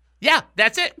clothes? Yeah,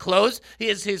 that's it. Clothes.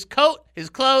 His coat, his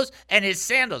clothes, and his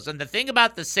sandals. And the thing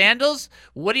about the sandals,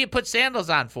 what do you put sandals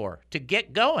on for? To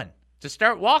get going. To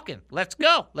start walking. Let's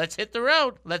go. Let's hit the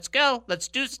road. Let's go. Let's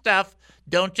do stuff.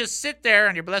 Don't just sit there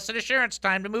on your blessed assurance.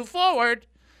 Time to move forward.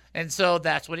 And so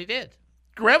that's what he did.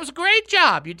 That was a great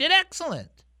job. You did excellent.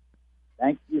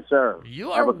 Thank you, sir.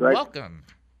 You are welcome.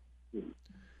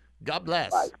 God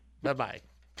bless. Bye-bye.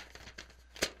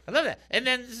 I love that. And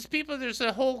then there's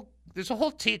a whole There's a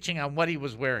whole teaching on what he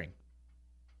was wearing.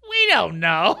 We don't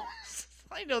know.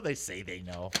 I know they say they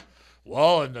know.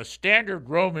 Well, in the standard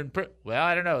Roman... well,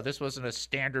 I don't know. This wasn't a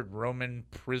standard Roman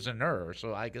prisoner,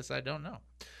 so I guess I don't know.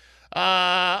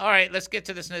 All right, let's get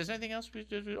to this. Is there anything else?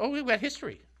 Oh, we've got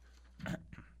history.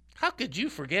 How could you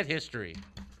forget history?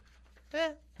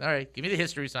 All right, give me the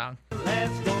history song.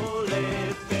 Let's go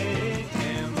living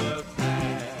in the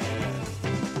past.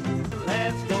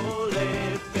 Let's go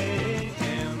living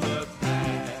in the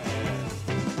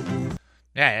past.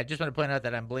 Yeah, I just want to point out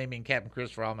that I'm blaming Captain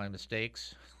Chris for all my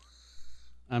mistakes.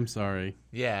 I'm sorry.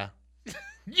 Yeah.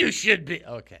 You should be.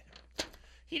 Okay.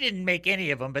 He didn't make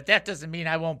any of them, but that doesn't mean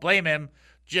I won't blame him.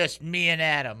 Just me and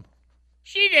Adam.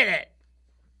 She did it.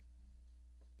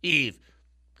 Eve.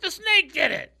 The snake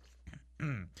did it.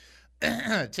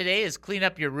 Today is Clean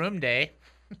Up Your Room Day.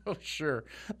 Oh, sure.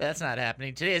 That's not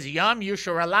happening. Today is Yom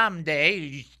Yerushalayim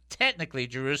Day. Technically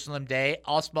Jerusalem Day.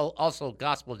 Also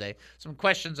Gospel Day. Some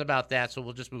questions about that, so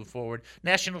we'll just move forward.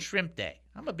 National Shrimp Day.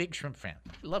 I'm a big shrimp fan.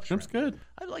 I love shrimp. Shrimp's good.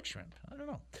 I like shrimp. I don't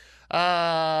know.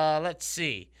 Let's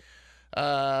see.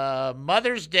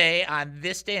 Mother's Day on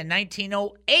this day in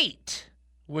 1908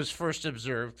 was first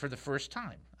observed for the first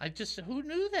time. Who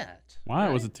knew that? Why?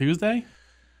 Right? Was it Tuesday?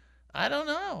 I don't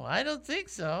know. I don't think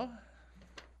so.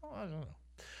 I don't know.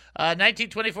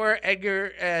 1924,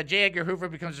 J. Edgar Hoover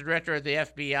becomes the director of the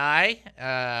FBI.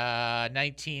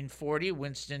 1940,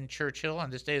 Winston Churchill on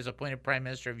this day is appointed Prime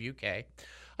Minister of UK.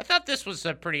 I thought this was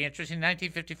pretty interesting.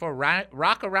 1954,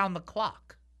 Rock Around the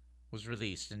Clock was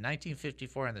released in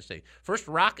 1954 on this day. First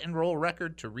rock and roll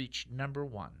record to reach number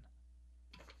 1.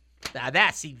 Now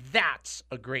that's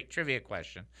a great trivia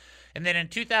question. And then in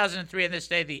 2003 on this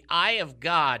day, the Eye of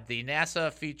God, the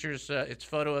NASA features its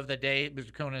photo of the day.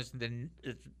 It's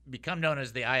become known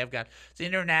as the Eye of God. It's an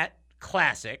internet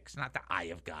classic. It's not the Eye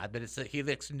of God, but it's the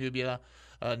Helix Nebula,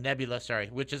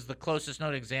 which is the closest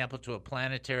known example to a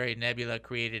planetary nebula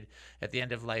created at the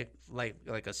end of life,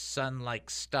 like a sun-like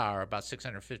star, about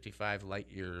 655 light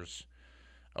years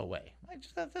away. I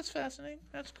just thought that's fascinating.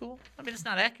 That's cool. I mean, it's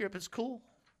not accurate, but it's cool.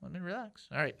 Let me relax.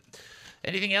 All right.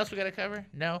 Anything else we got to cover?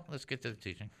 No? Let's get to the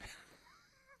teaching.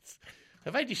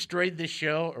 Have I destroyed this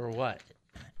show or what?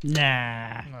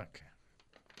 Nah. Okay.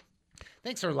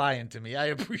 Thanks for lying to me. I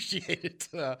appreciate it.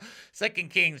 2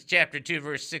 Kings chapter 2,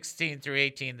 verse 16 through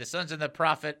 18. The sons of the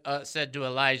prophet said to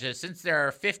Elijah, "Since there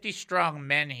are 50 strong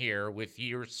men here with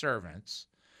your servants,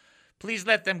 please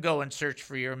let them go and search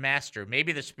for your master.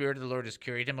 Maybe the Spirit of the Lord has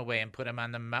carried him away and put him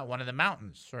on one of the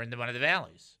mountains or in one of the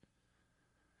valleys."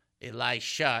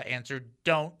 Elisha answered,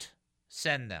 "Don't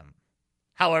send them."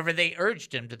 However, they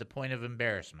urged him to the point of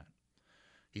embarrassment.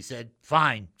 He said,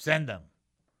 "Fine, send them."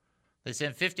 They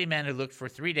sent 50 men who looked for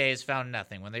 3 days, found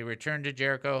nothing. When they returned to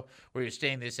Jericho, where he was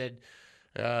staying, they said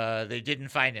they didn't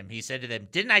find him. He said to them,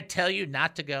 "Didn't I tell you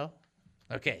not to go?"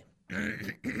 Okay.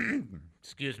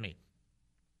 Excuse me.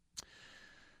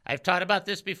 I've taught about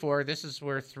this before. This is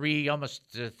we're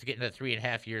almost getting to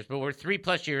 3.5 years, but we're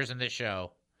 3+ years in this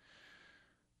show.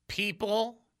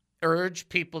 People urge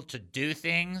people to do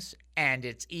things, and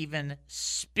it's even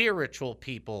spiritual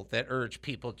people that urge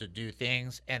people to do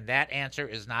things, and that answer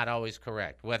is not always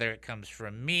correct, whether it comes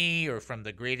from me or from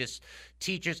the greatest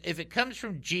teachers. If it comes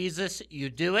from Jesus, you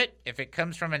do it. If it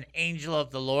comes from an angel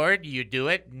of the Lord, you do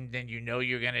it, and then you know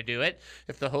you're going to do it.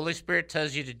 If the Holy Spirit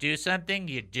tells you to do something,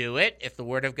 you do it. If the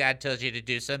Word of God tells you to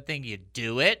do something, you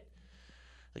do it.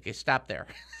 Okay, stop there.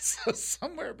 So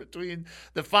somewhere between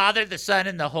the Father, the Son,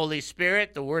 and the Holy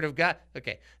Spirit, the Word of God.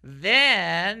 Okay,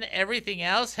 then everything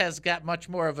else has got much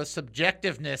more of a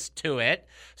subjectiveness to it.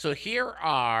 So here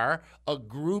are a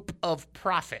group of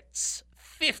prophets,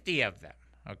 50 of them,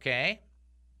 okay?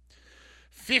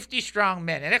 50 strong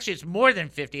men. And actually, it's more than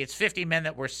 50. It's 50 men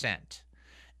that were sent.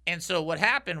 And so what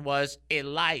happened was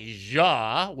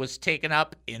Elijah was taken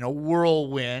up in a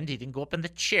whirlwind. He didn't go up in the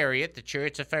chariot. The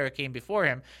chariots of fire came before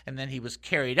him. And then he was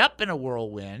carried up in a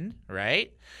whirlwind,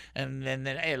 right? And then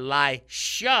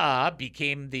Elisha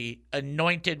became the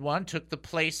anointed one, took the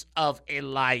place of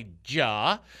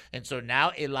Elijah. And so now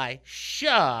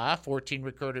Elisha, 14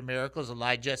 recorded miracles,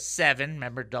 Elijah 7,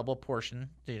 remember double portion.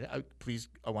 Please,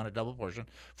 I want a double portion.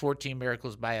 14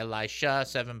 miracles by Elisha,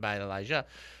 7 by Elijah.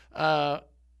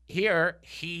 Here,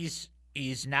 he's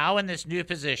now in this new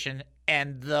position,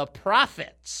 and the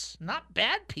prophets, not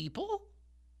bad people,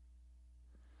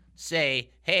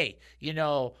 say, hey,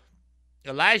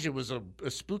 Elijah was a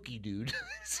spooky dude,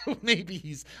 so maybe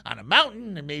he's on a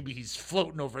mountain, and maybe he's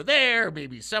floating over there, or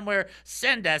maybe somewhere.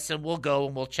 Send us, and we'll go,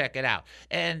 and we'll check it out.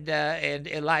 And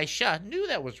Elisha knew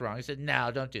that was wrong. He said, no,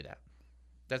 don't do that.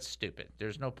 That's stupid.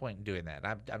 There's no point in doing that.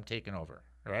 I'm taking over,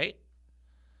 right?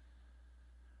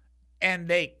 And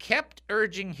they kept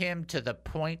urging him to the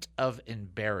point of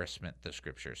embarrassment, the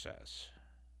scripture says.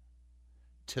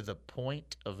 To the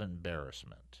point of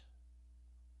embarrassment.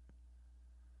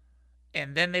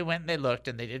 And then they went and they looked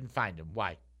and they didn't find him.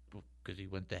 Why? Because he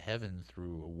went to heaven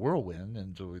through a whirlwind,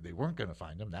 and so they weren't going to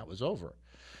find him. That was over.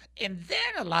 And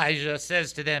then Elijah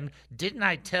says to them, didn't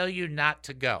I tell you not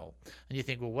to go? And you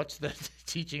think, well, what's the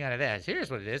teaching out of that? Here's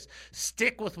what it is.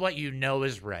 Stick with what you know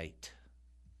is right.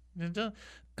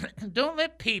 Don't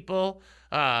let people,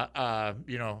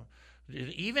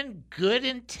 even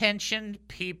good-intentioned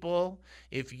people,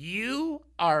 if you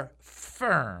are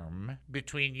firm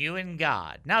between you and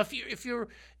God. Now, if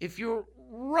you're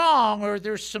wrong or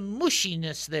there's some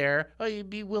mushiness there, you'd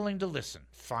be willing to listen.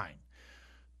 Fine.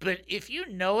 But if you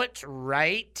know it's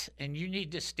right and you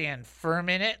need to stand firm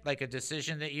in it, like a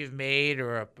decision that you've made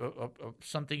or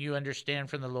something you understand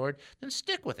from the Lord, then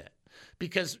stick with it.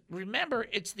 Because remember,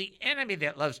 it's the enemy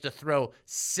that loves to throw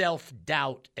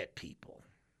self-doubt at people.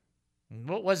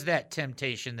 What was that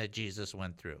temptation that Jesus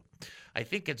went through? I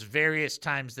think it's various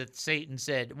times that Satan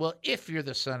said, well, if you're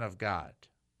the Son of God.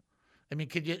 I mean,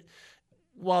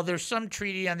 while there's some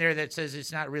treaty on there that says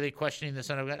it's not really questioning the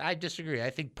Son of God, I disagree. I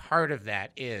think part of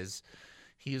that is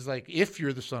he's like, if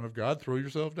you're the Son of God, throw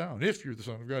yourself down. If you're the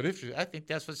Son of God, I think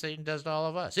that's what Satan does to all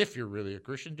of us. If you're really a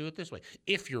Christian, do it this way.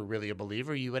 If you're really a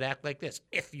believer, you would act like this.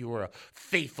 If you were a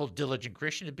faithful, diligent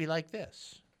Christian, it'd be like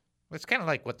this. It's kind of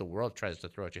like what the world tries to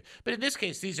throw at you. But in this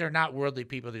case, these are not worldly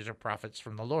people. These are prophets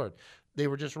from the Lord. They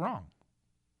were just wrong.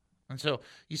 And so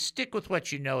you stick with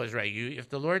what you know is right. If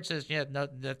the Lord says, yeah, no,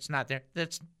 that's not there,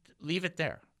 leave it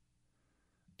there.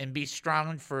 And be strong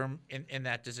and firm in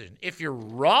that decision. If you're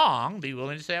wrong, be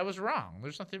willing to say I was wrong.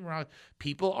 There's nothing wrong.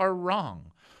 People are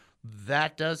wrong.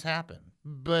 That does happen.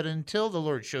 But until the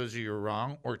Lord shows you you're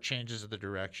wrong or changes the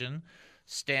direction,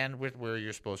 stand with where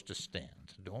you're supposed to stand.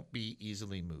 Don't be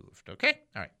easily moved, okay?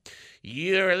 All right.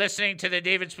 You're listening to the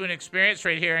David Spoon Experience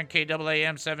right here on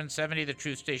KAAM 770, the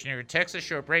Truth Station here in Texas.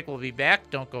 Short break. We'll be back.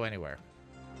 Don't go anywhere.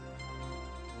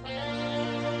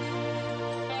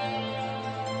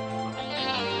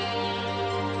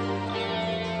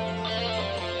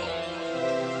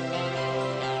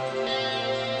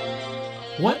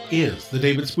 What is the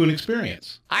David Spoon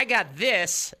Experience? I got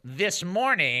this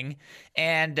morning,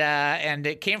 and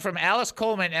it came from Alice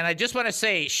Coleman, and I just want to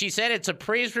say, she said it's a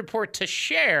praise report to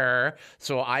share,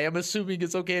 so I am assuming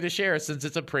it's okay to share since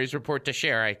it's a praise report to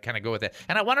share. I kind of go with it.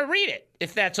 And I want to read it,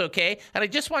 if that's okay. And I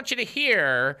just want you to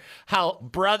hear how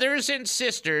brothers and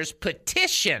sisters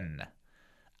petition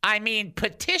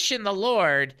the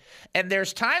Lord, and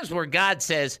there's times where God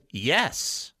says,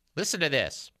 yes. Listen to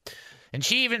this. And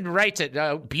she even writes it.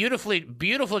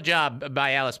 Beautiful job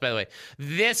by Alice, by the way.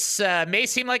 This may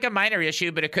seem like a minor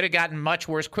issue, but it could have gotten much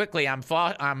worse quickly. I'm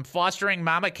fostering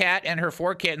Mama Cat and her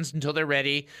 4 kittens until they're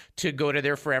ready to go to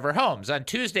their forever homes. On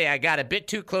Tuesday, I got a bit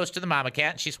too close to the Mama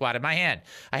Cat, and she swatted my hand.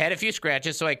 I had a few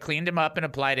scratches, so I cleaned them up and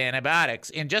applied antibiotics.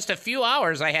 In just a few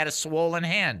hours, I had a swollen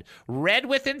hand, red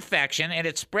with infection, and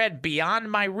it spread beyond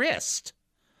my wrist.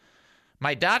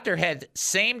 My doctor had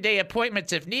same-day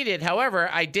appointments if needed. However,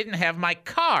 I didn't have my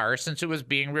car since it was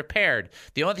being repaired.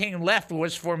 The only thing left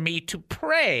was for me to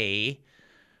pray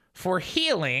for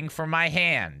healing for my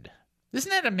hand. Isn't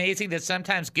that amazing that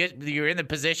sometimes you're in the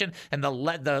position and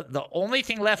the only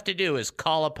thing left to do is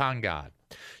call upon God?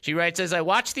 She writes, as I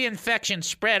watched the infection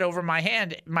spread over my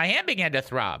hand began to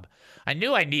throb. I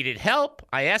knew I needed help.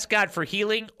 I asked God for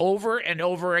healing over and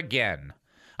over again.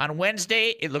 On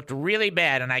Wednesday, it looked really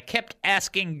bad, and I kept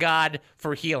asking God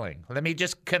for healing. Let me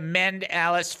just commend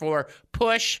Alice for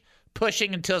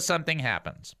pushing until something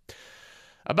happens.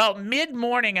 About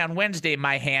mid-morning on Wednesday,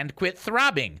 my hand quit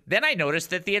throbbing. Then I noticed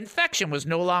that the infection was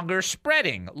no longer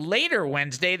spreading. Later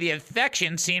Wednesday, the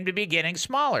infection seemed to be getting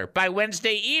smaller. By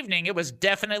Wednesday evening, it was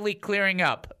definitely clearing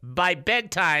up. By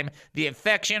bedtime, the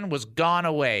infection was gone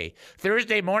away.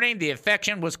 Thursday morning, the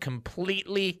infection was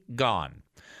completely gone.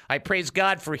 I praise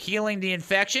God for healing the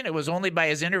infection. It was only by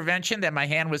his intervention that my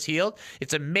hand was healed.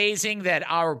 It's amazing that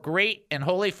our great and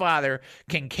holy Father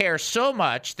can care so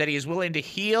much that he is willing to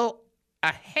heal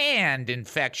a hand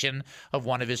infection of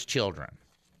one of his children.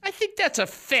 I think that's a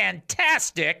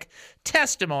fantastic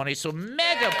testimony. So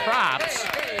mega props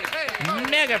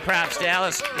to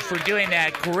Alice for doing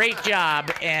that. Great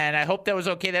job. And I hope that was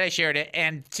okay that I shared it.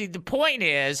 And see, the point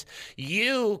is,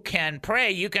 you can pray,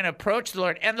 you can approach the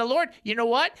Lord. And the Lord, you know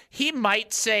what? He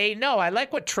might say no. I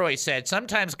like what Troy said.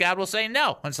 Sometimes God will say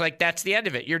no. It's like, that's the end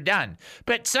of it. You're done.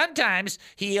 But sometimes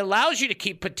he allows you to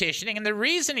keep petitioning. And the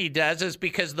reason he does is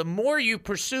because the more you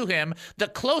pursue him, the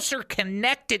closer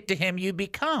connected to him you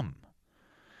become.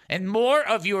 And more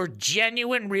of your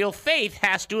genuine, real faith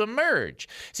has to emerge.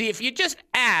 See, if you just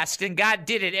asked and God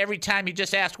did it every time you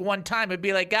just asked one time, it'd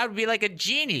be like God would be like a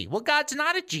genie. Well, God's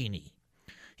not a genie.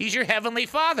 He's your heavenly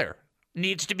Father.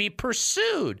 Needs to be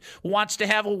pursued, wants to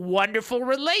have a wonderful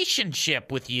relationship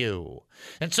with you.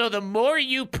 And so the more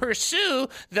you pursue,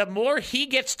 the more he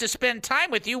gets to spend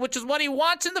time with you, which is what he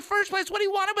wants in the first place, what he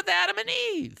wanted with Adam and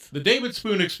Eve. The David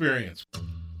Spoon Experience.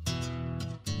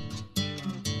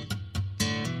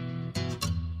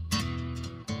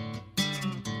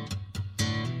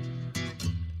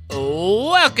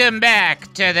 Welcome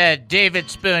back to the David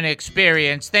Spoon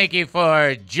Experience. Thank you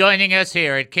for joining us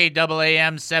here at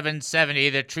KAAM 770,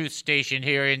 the truth station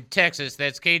here in Texas.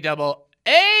 That's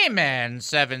KAAM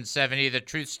 770, the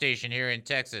truth station here in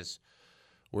Texas,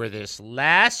 where this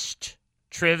last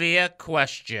trivia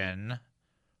question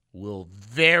will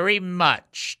very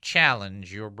much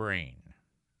challenge your brain.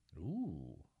 Ooh.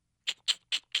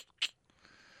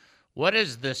 What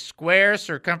is the square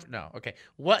circumference? No, okay.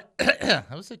 What? That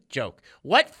was a joke.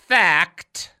 What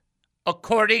fact,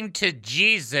 according to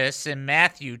Jesus in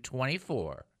Matthew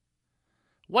 24,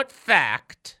 what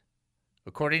fact,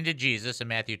 according to Jesus in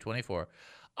Matthew 24,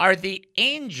 are the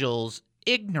angels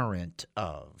ignorant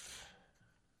of?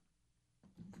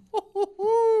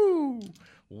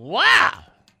 Wow.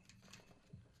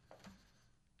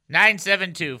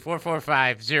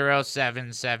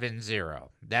 972-445-0770.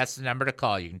 That's the number to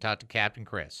call. You can talk to Captain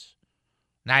Chris.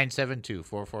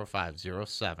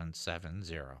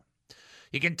 972-445-0770.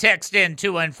 You can text in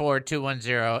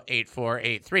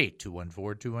 214-210-8483.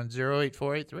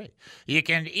 214-210-8483. You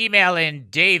can email in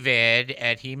David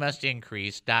at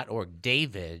hemustincrease.org.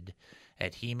 David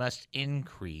at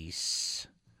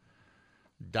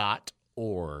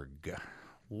hemustincrease.org.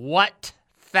 What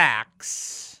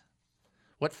fact?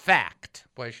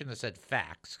 Boy, I shouldn't have said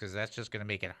facts because that's just going to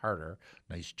make it harder.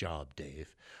 Nice job,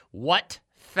 Dave. What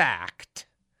fact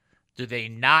do they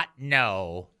not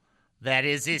know that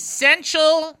is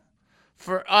essential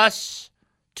for us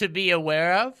to be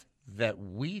aware of that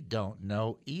we don't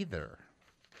know either?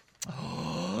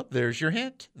 Oh, there's your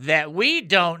hint. That we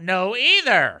don't know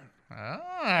either.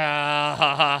 Ha, ha,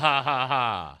 ha, ha,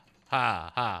 ha,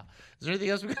 ha, ha. Is there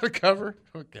anything else we got to cover?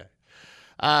 Okay.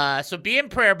 So be in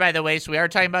prayer, by the way. So we are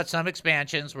talking about some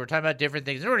expansions. We're talking about different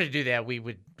things. In order to do that, we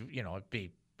would,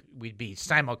 we'd be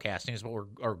simulcasting is what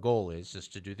our goal is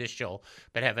to do this show,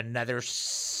 but have another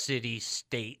city,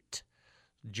 state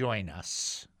join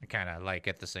us kind of like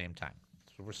at the same time.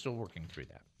 So we're still working through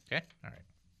that. Okay? All right.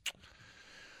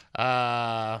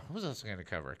 What else am I going to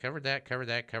cover? Covered that.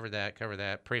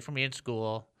 Pray for me in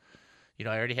school.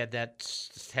 I already had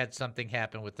something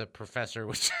happen with the professor,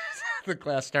 which the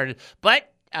class started,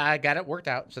 but I got it worked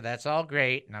out, so that's all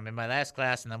great. And I'm in my last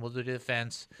class, and then we'll do the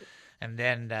defense. And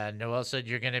then Noel said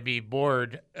you're going to be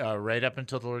bored right up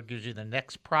until the Lord gives you the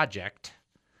next project,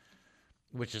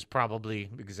 which is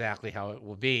probably exactly how it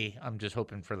will be. I'm just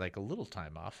hoping for like a little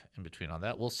time off in between all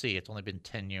that. We'll see. It's only been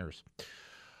 10 years.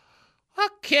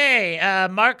 Okay,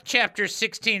 Mark chapter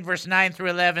 16, verse 9 through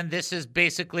 11. This is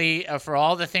basically, for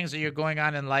all the things that you're going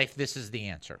on in life, this is the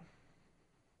answer.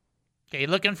 Okay, you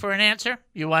looking for an answer?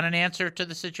 You want an answer to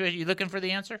the situation? You looking for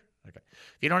the answer? Okay.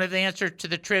 If you don't have the answer to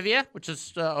the trivia, which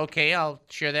is okay, I'll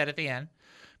share that at the end.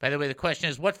 By the way, the question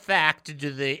is, what fact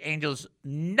do the angels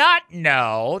not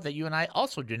know that you and I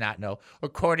also do not know,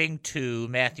 according to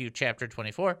Matthew chapter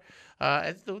 24?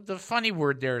 The funny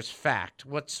word there is fact.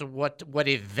 What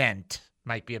event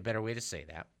might be a better way to say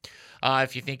that.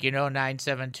 If you think you know,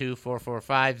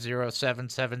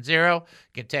 972-445-0770. You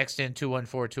can text in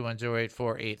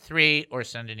 214-210-8483 or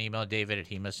send an email, David at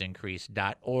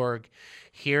hemustincrease.org.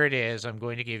 Here it is. I'm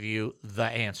going to give you the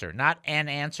answer. Not an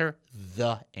answer,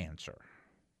 the answer.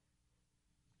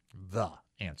 The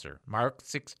answer. Mark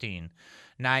 16,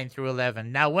 9 through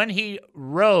 11. Now, when he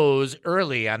rose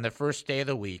early on the first day of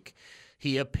the week,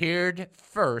 he appeared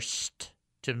first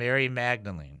to Mary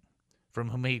Magdalene, from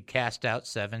whom he cast out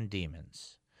 7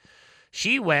 demons.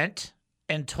 She went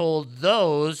and told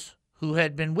those who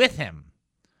had been with him,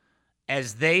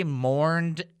 as they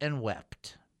mourned and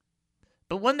wept.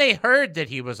 But when they heard that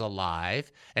he was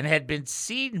alive and had been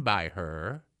seen by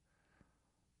her,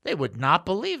 they would not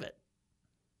believe it.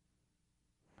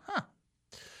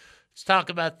 Let's talk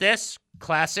about this.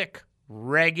 Classic,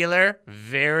 regular,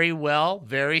 very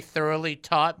thoroughly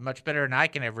taught, much better than I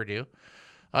can ever do.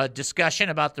 Discussion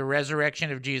about the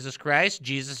resurrection of Jesus Christ.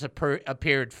 Jesus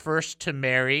appeared first to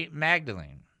Mary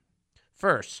Magdalene.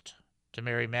 First to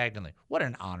Mary Magdalene. What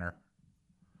an honor.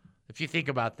 If you think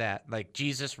about that, like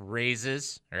Jesus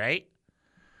raises, right?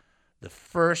 The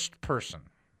first person.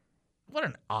 What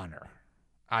an honor,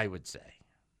 I would say.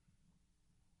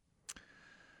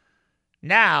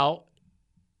 Now,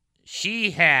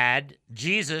 she had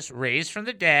Jesus raised from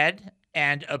the dead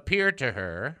and appeared to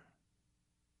her.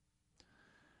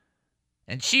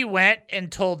 And she went and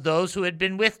told those who had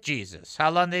been with Jesus.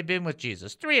 How long they'd been with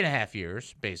Jesus? 3.5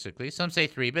 years, basically. Some say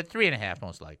 3, but 3.5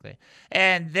 most likely.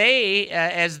 And they,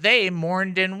 as they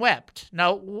mourned and wept.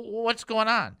 Now, what's going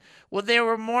on? Well, they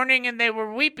were mourning and they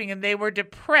were weeping and they were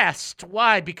depressed.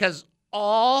 Why? Because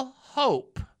all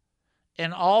hope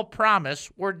and all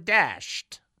promise were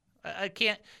dashed. I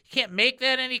can't make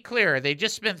that any clearer. They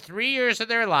just spent 3 years of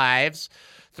their lives,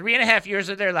 3.5 years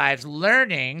of their lives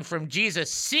learning from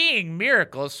Jesus, seeing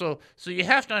miracles. So you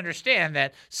have to understand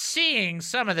that seeing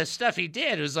some of the stuff he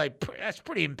did was like, that's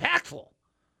pretty impactful,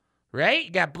 right?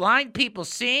 You got blind people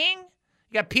seeing.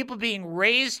 You got people being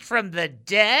raised from the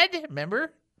dead,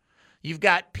 remember? You've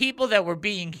got people that were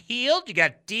being healed. You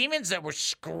got demons that were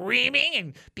screaming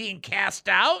and being cast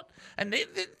out. And they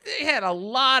had a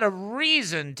lot of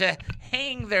reason to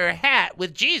hang their hat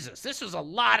with Jesus. This was a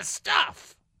lot of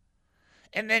stuff.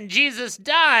 And then Jesus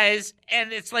dies,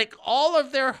 and it's like all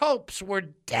of their hopes were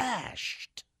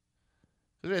dashed.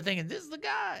 So they're thinking, this is the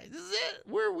guy. This is it.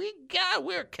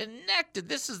 We're connected.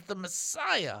 This is the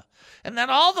Messiah. And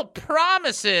then all the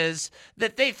promises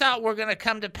that they thought were going to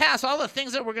come to pass, all the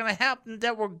things that were going to happen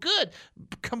that were good,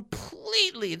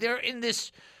 completely, they're in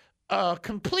this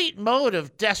complete mode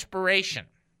of desperation.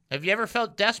 Have you ever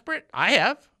felt desperate? I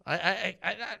have. I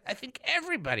think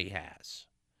everybody has.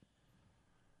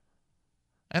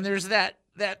 And there's that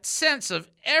sense of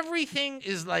everything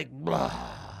is like blah.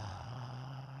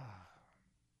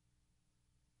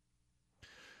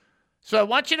 So I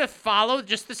want you to follow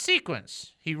just the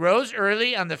sequence. He rose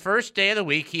early on the first day of the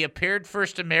week. He appeared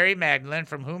first to Mary Magdalene,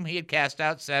 from whom he had cast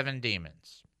out 7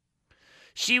 demons.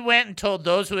 She went and told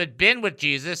those who had been with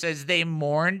Jesus as they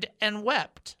mourned and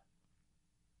wept.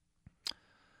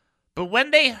 But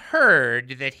when they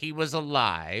heard that he was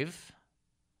alive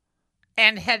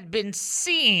and had been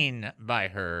seen by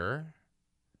her,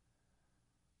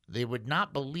 they would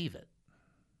not believe it.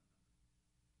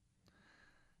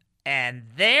 And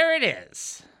there it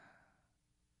is.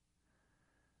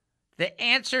 The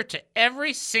answer to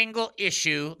every single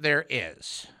issue there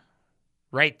is.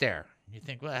 Right there. You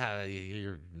think, well,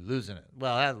 you're losing it.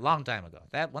 Well, that's a long time ago.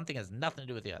 That one thing has nothing to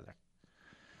do with the other.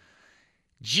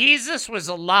 Jesus was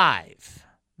alive.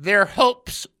 Their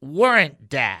hopes weren't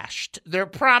dashed. Their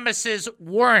promises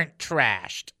weren't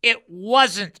trashed. It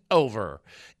wasn't over.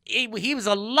 He was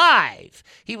alive.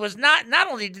 He was not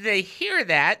only did they hear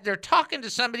that, they're talking to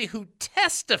somebody who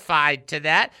testified to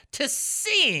that, to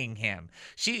seeing him.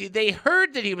 They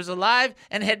heard that he was alive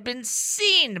and had been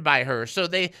seen by her. So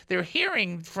they're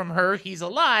hearing from her he's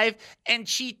alive, and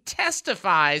she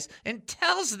testifies and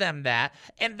tells them that,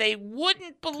 and they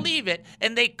wouldn't believe it,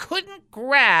 and they couldn't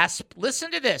grasp,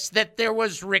 listen to this, that there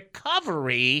was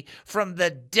recovery from the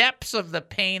depths of the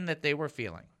pain that they were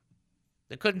feeling.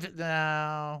 They couldn't.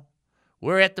 No,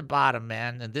 we're at the bottom,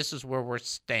 man, and this is where we're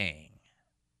staying.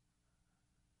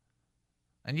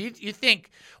 And you think,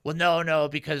 well, no,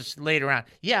 because later on,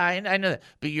 yeah, I know that,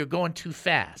 but you're going too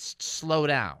fast. Slow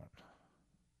down.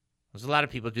 There's a lot of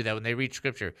people do that when they read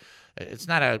Scripture. It's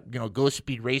not a go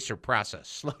speed racer process.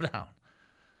 Slow down.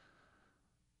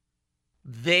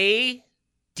 They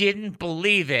didn't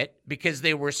believe it because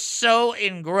they were so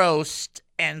engrossed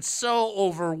and so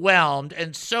overwhelmed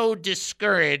and so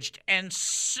discouraged and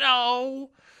so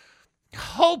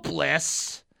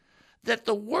hopeless that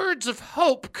the words of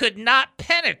hope could not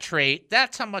penetrate.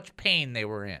 That's how much pain they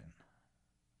were in.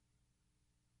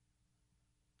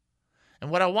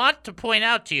 And what I want to point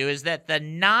out to you is that the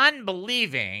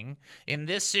non-believing in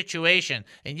this situation,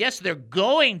 and yes, they're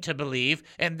going to believe,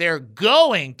 and they're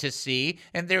going to see,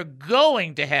 and they're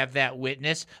going to have that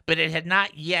witness, but it had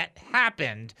not yet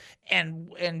happened.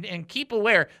 And keep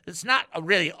aware, it's not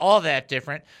really all that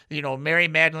different. Mary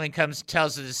Magdalene comes and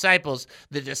tells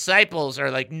the disciples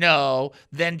are like, no.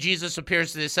 Then Jesus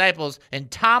appears to the disciples,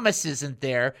 and Thomas isn't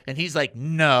there, and he's like,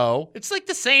 no. It's like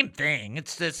the same thing.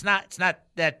 It's not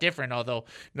that different, although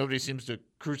nobody seems to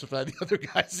crucify the other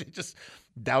guys. They just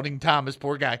doubting Thomas,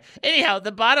 poor guy. Anyhow,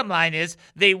 the bottom line is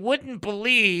they wouldn't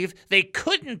believe, they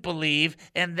couldn't believe,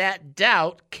 and that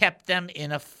doubt kept them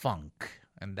in a funk.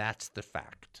 And that's the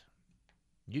fact.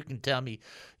 You can tell me,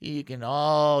 you can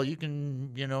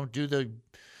do the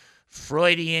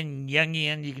Freudian,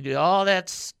 Jungian, you can do all that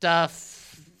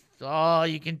stuff. Oh,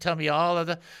 you can tell me all of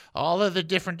the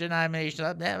different denominations,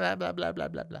 blah, blah, blah, blah, blah,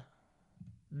 blah, blah.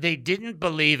 They didn't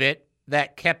believe it.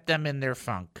 That kept them in their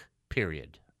funk,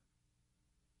 period.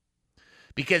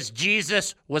 Because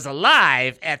Jesus was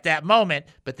alive at that moment,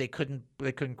 but they couldn't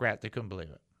believe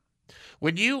it.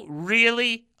 When you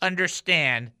really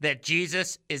understand that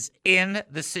Jesus is in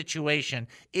the situation,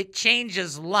 it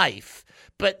changes life.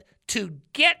 But to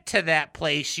get to that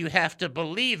place, you have to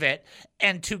believe it.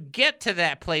 And to get to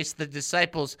that place, the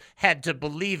disciples had to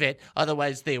believe it.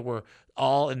 Otherwise, they were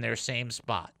all in their same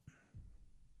spot.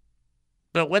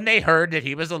 But when they heard that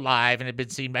he was alive and had been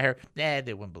seen by her,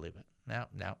 they wouldn't believe it.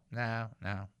 No.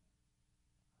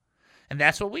 And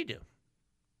that's what we do.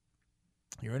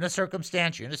 You're in a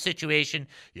circumstance, you're in a situation,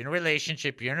 you're in a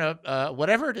relationship, you're in a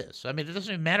whatever it is. I mean, it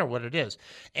doesn't even matter what it is.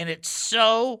 And it's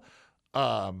so,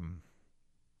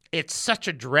 it's such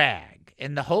a drag.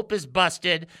 And the hope is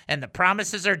busted, and the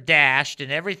promises are dashed,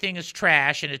 and everything is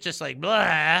trash, and it's just like,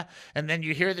 blah. And then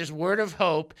you hear this word of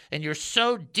hope, and you're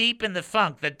so deep in the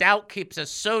funk. The doubt keeps us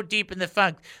so deep in the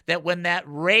funk that when that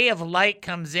ray of light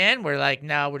comes in, we're like,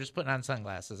 no, we're just putting on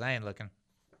sunglasses. I ain't looking.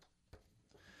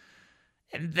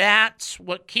 And that's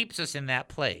what keeps us in that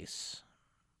place.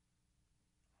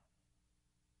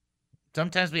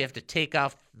 Sometimes we have to take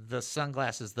off the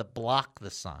sunglasses that block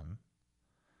the sun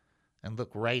and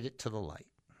look right to the light.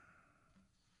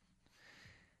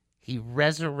 He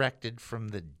resurrected from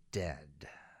the dead.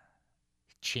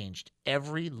 He changed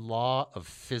every law of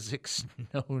physics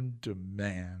known to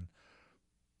man,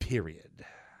 period.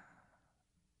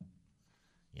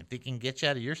 You think he can get you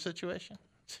out of your situation?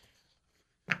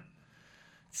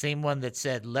 Same one that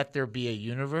said, let there be a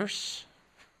universe,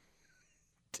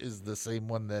 is the same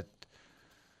one that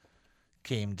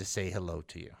came to say hello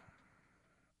to you.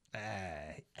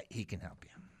 He can help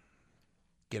you.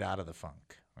 Get out of the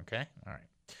funk, okay? All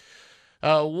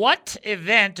right. What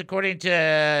event, according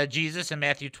to Jesus in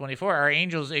Matthew 24, are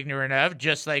angels ignorant of,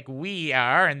 just like we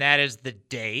are, and that is the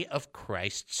day of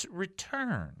Christ's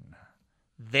return?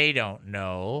 They don't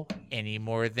know any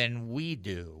more than we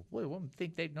do. We wouldn't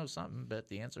think they'd know something, but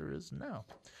the answer is no.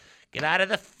 Get out of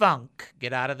the funk.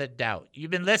 Get out of the doubt.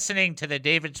 You've been listening to the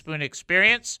David Spoon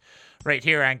Experience right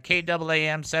here on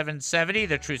KAAM 770,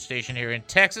 the truth station here in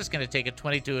Texas. Going to take a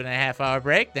 22-and-a-half-hour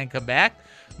break, then come back.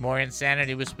 More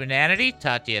Insanity with Spoonanity.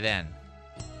 Talk to you then.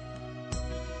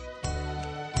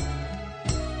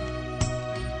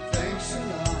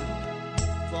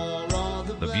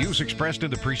 The views expressed in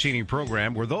the preceding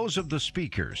program were those of the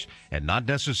speakers and not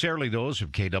necessarily those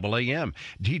of KAAM,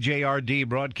 DJRD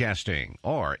Broadcasting,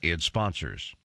 or its sponsors.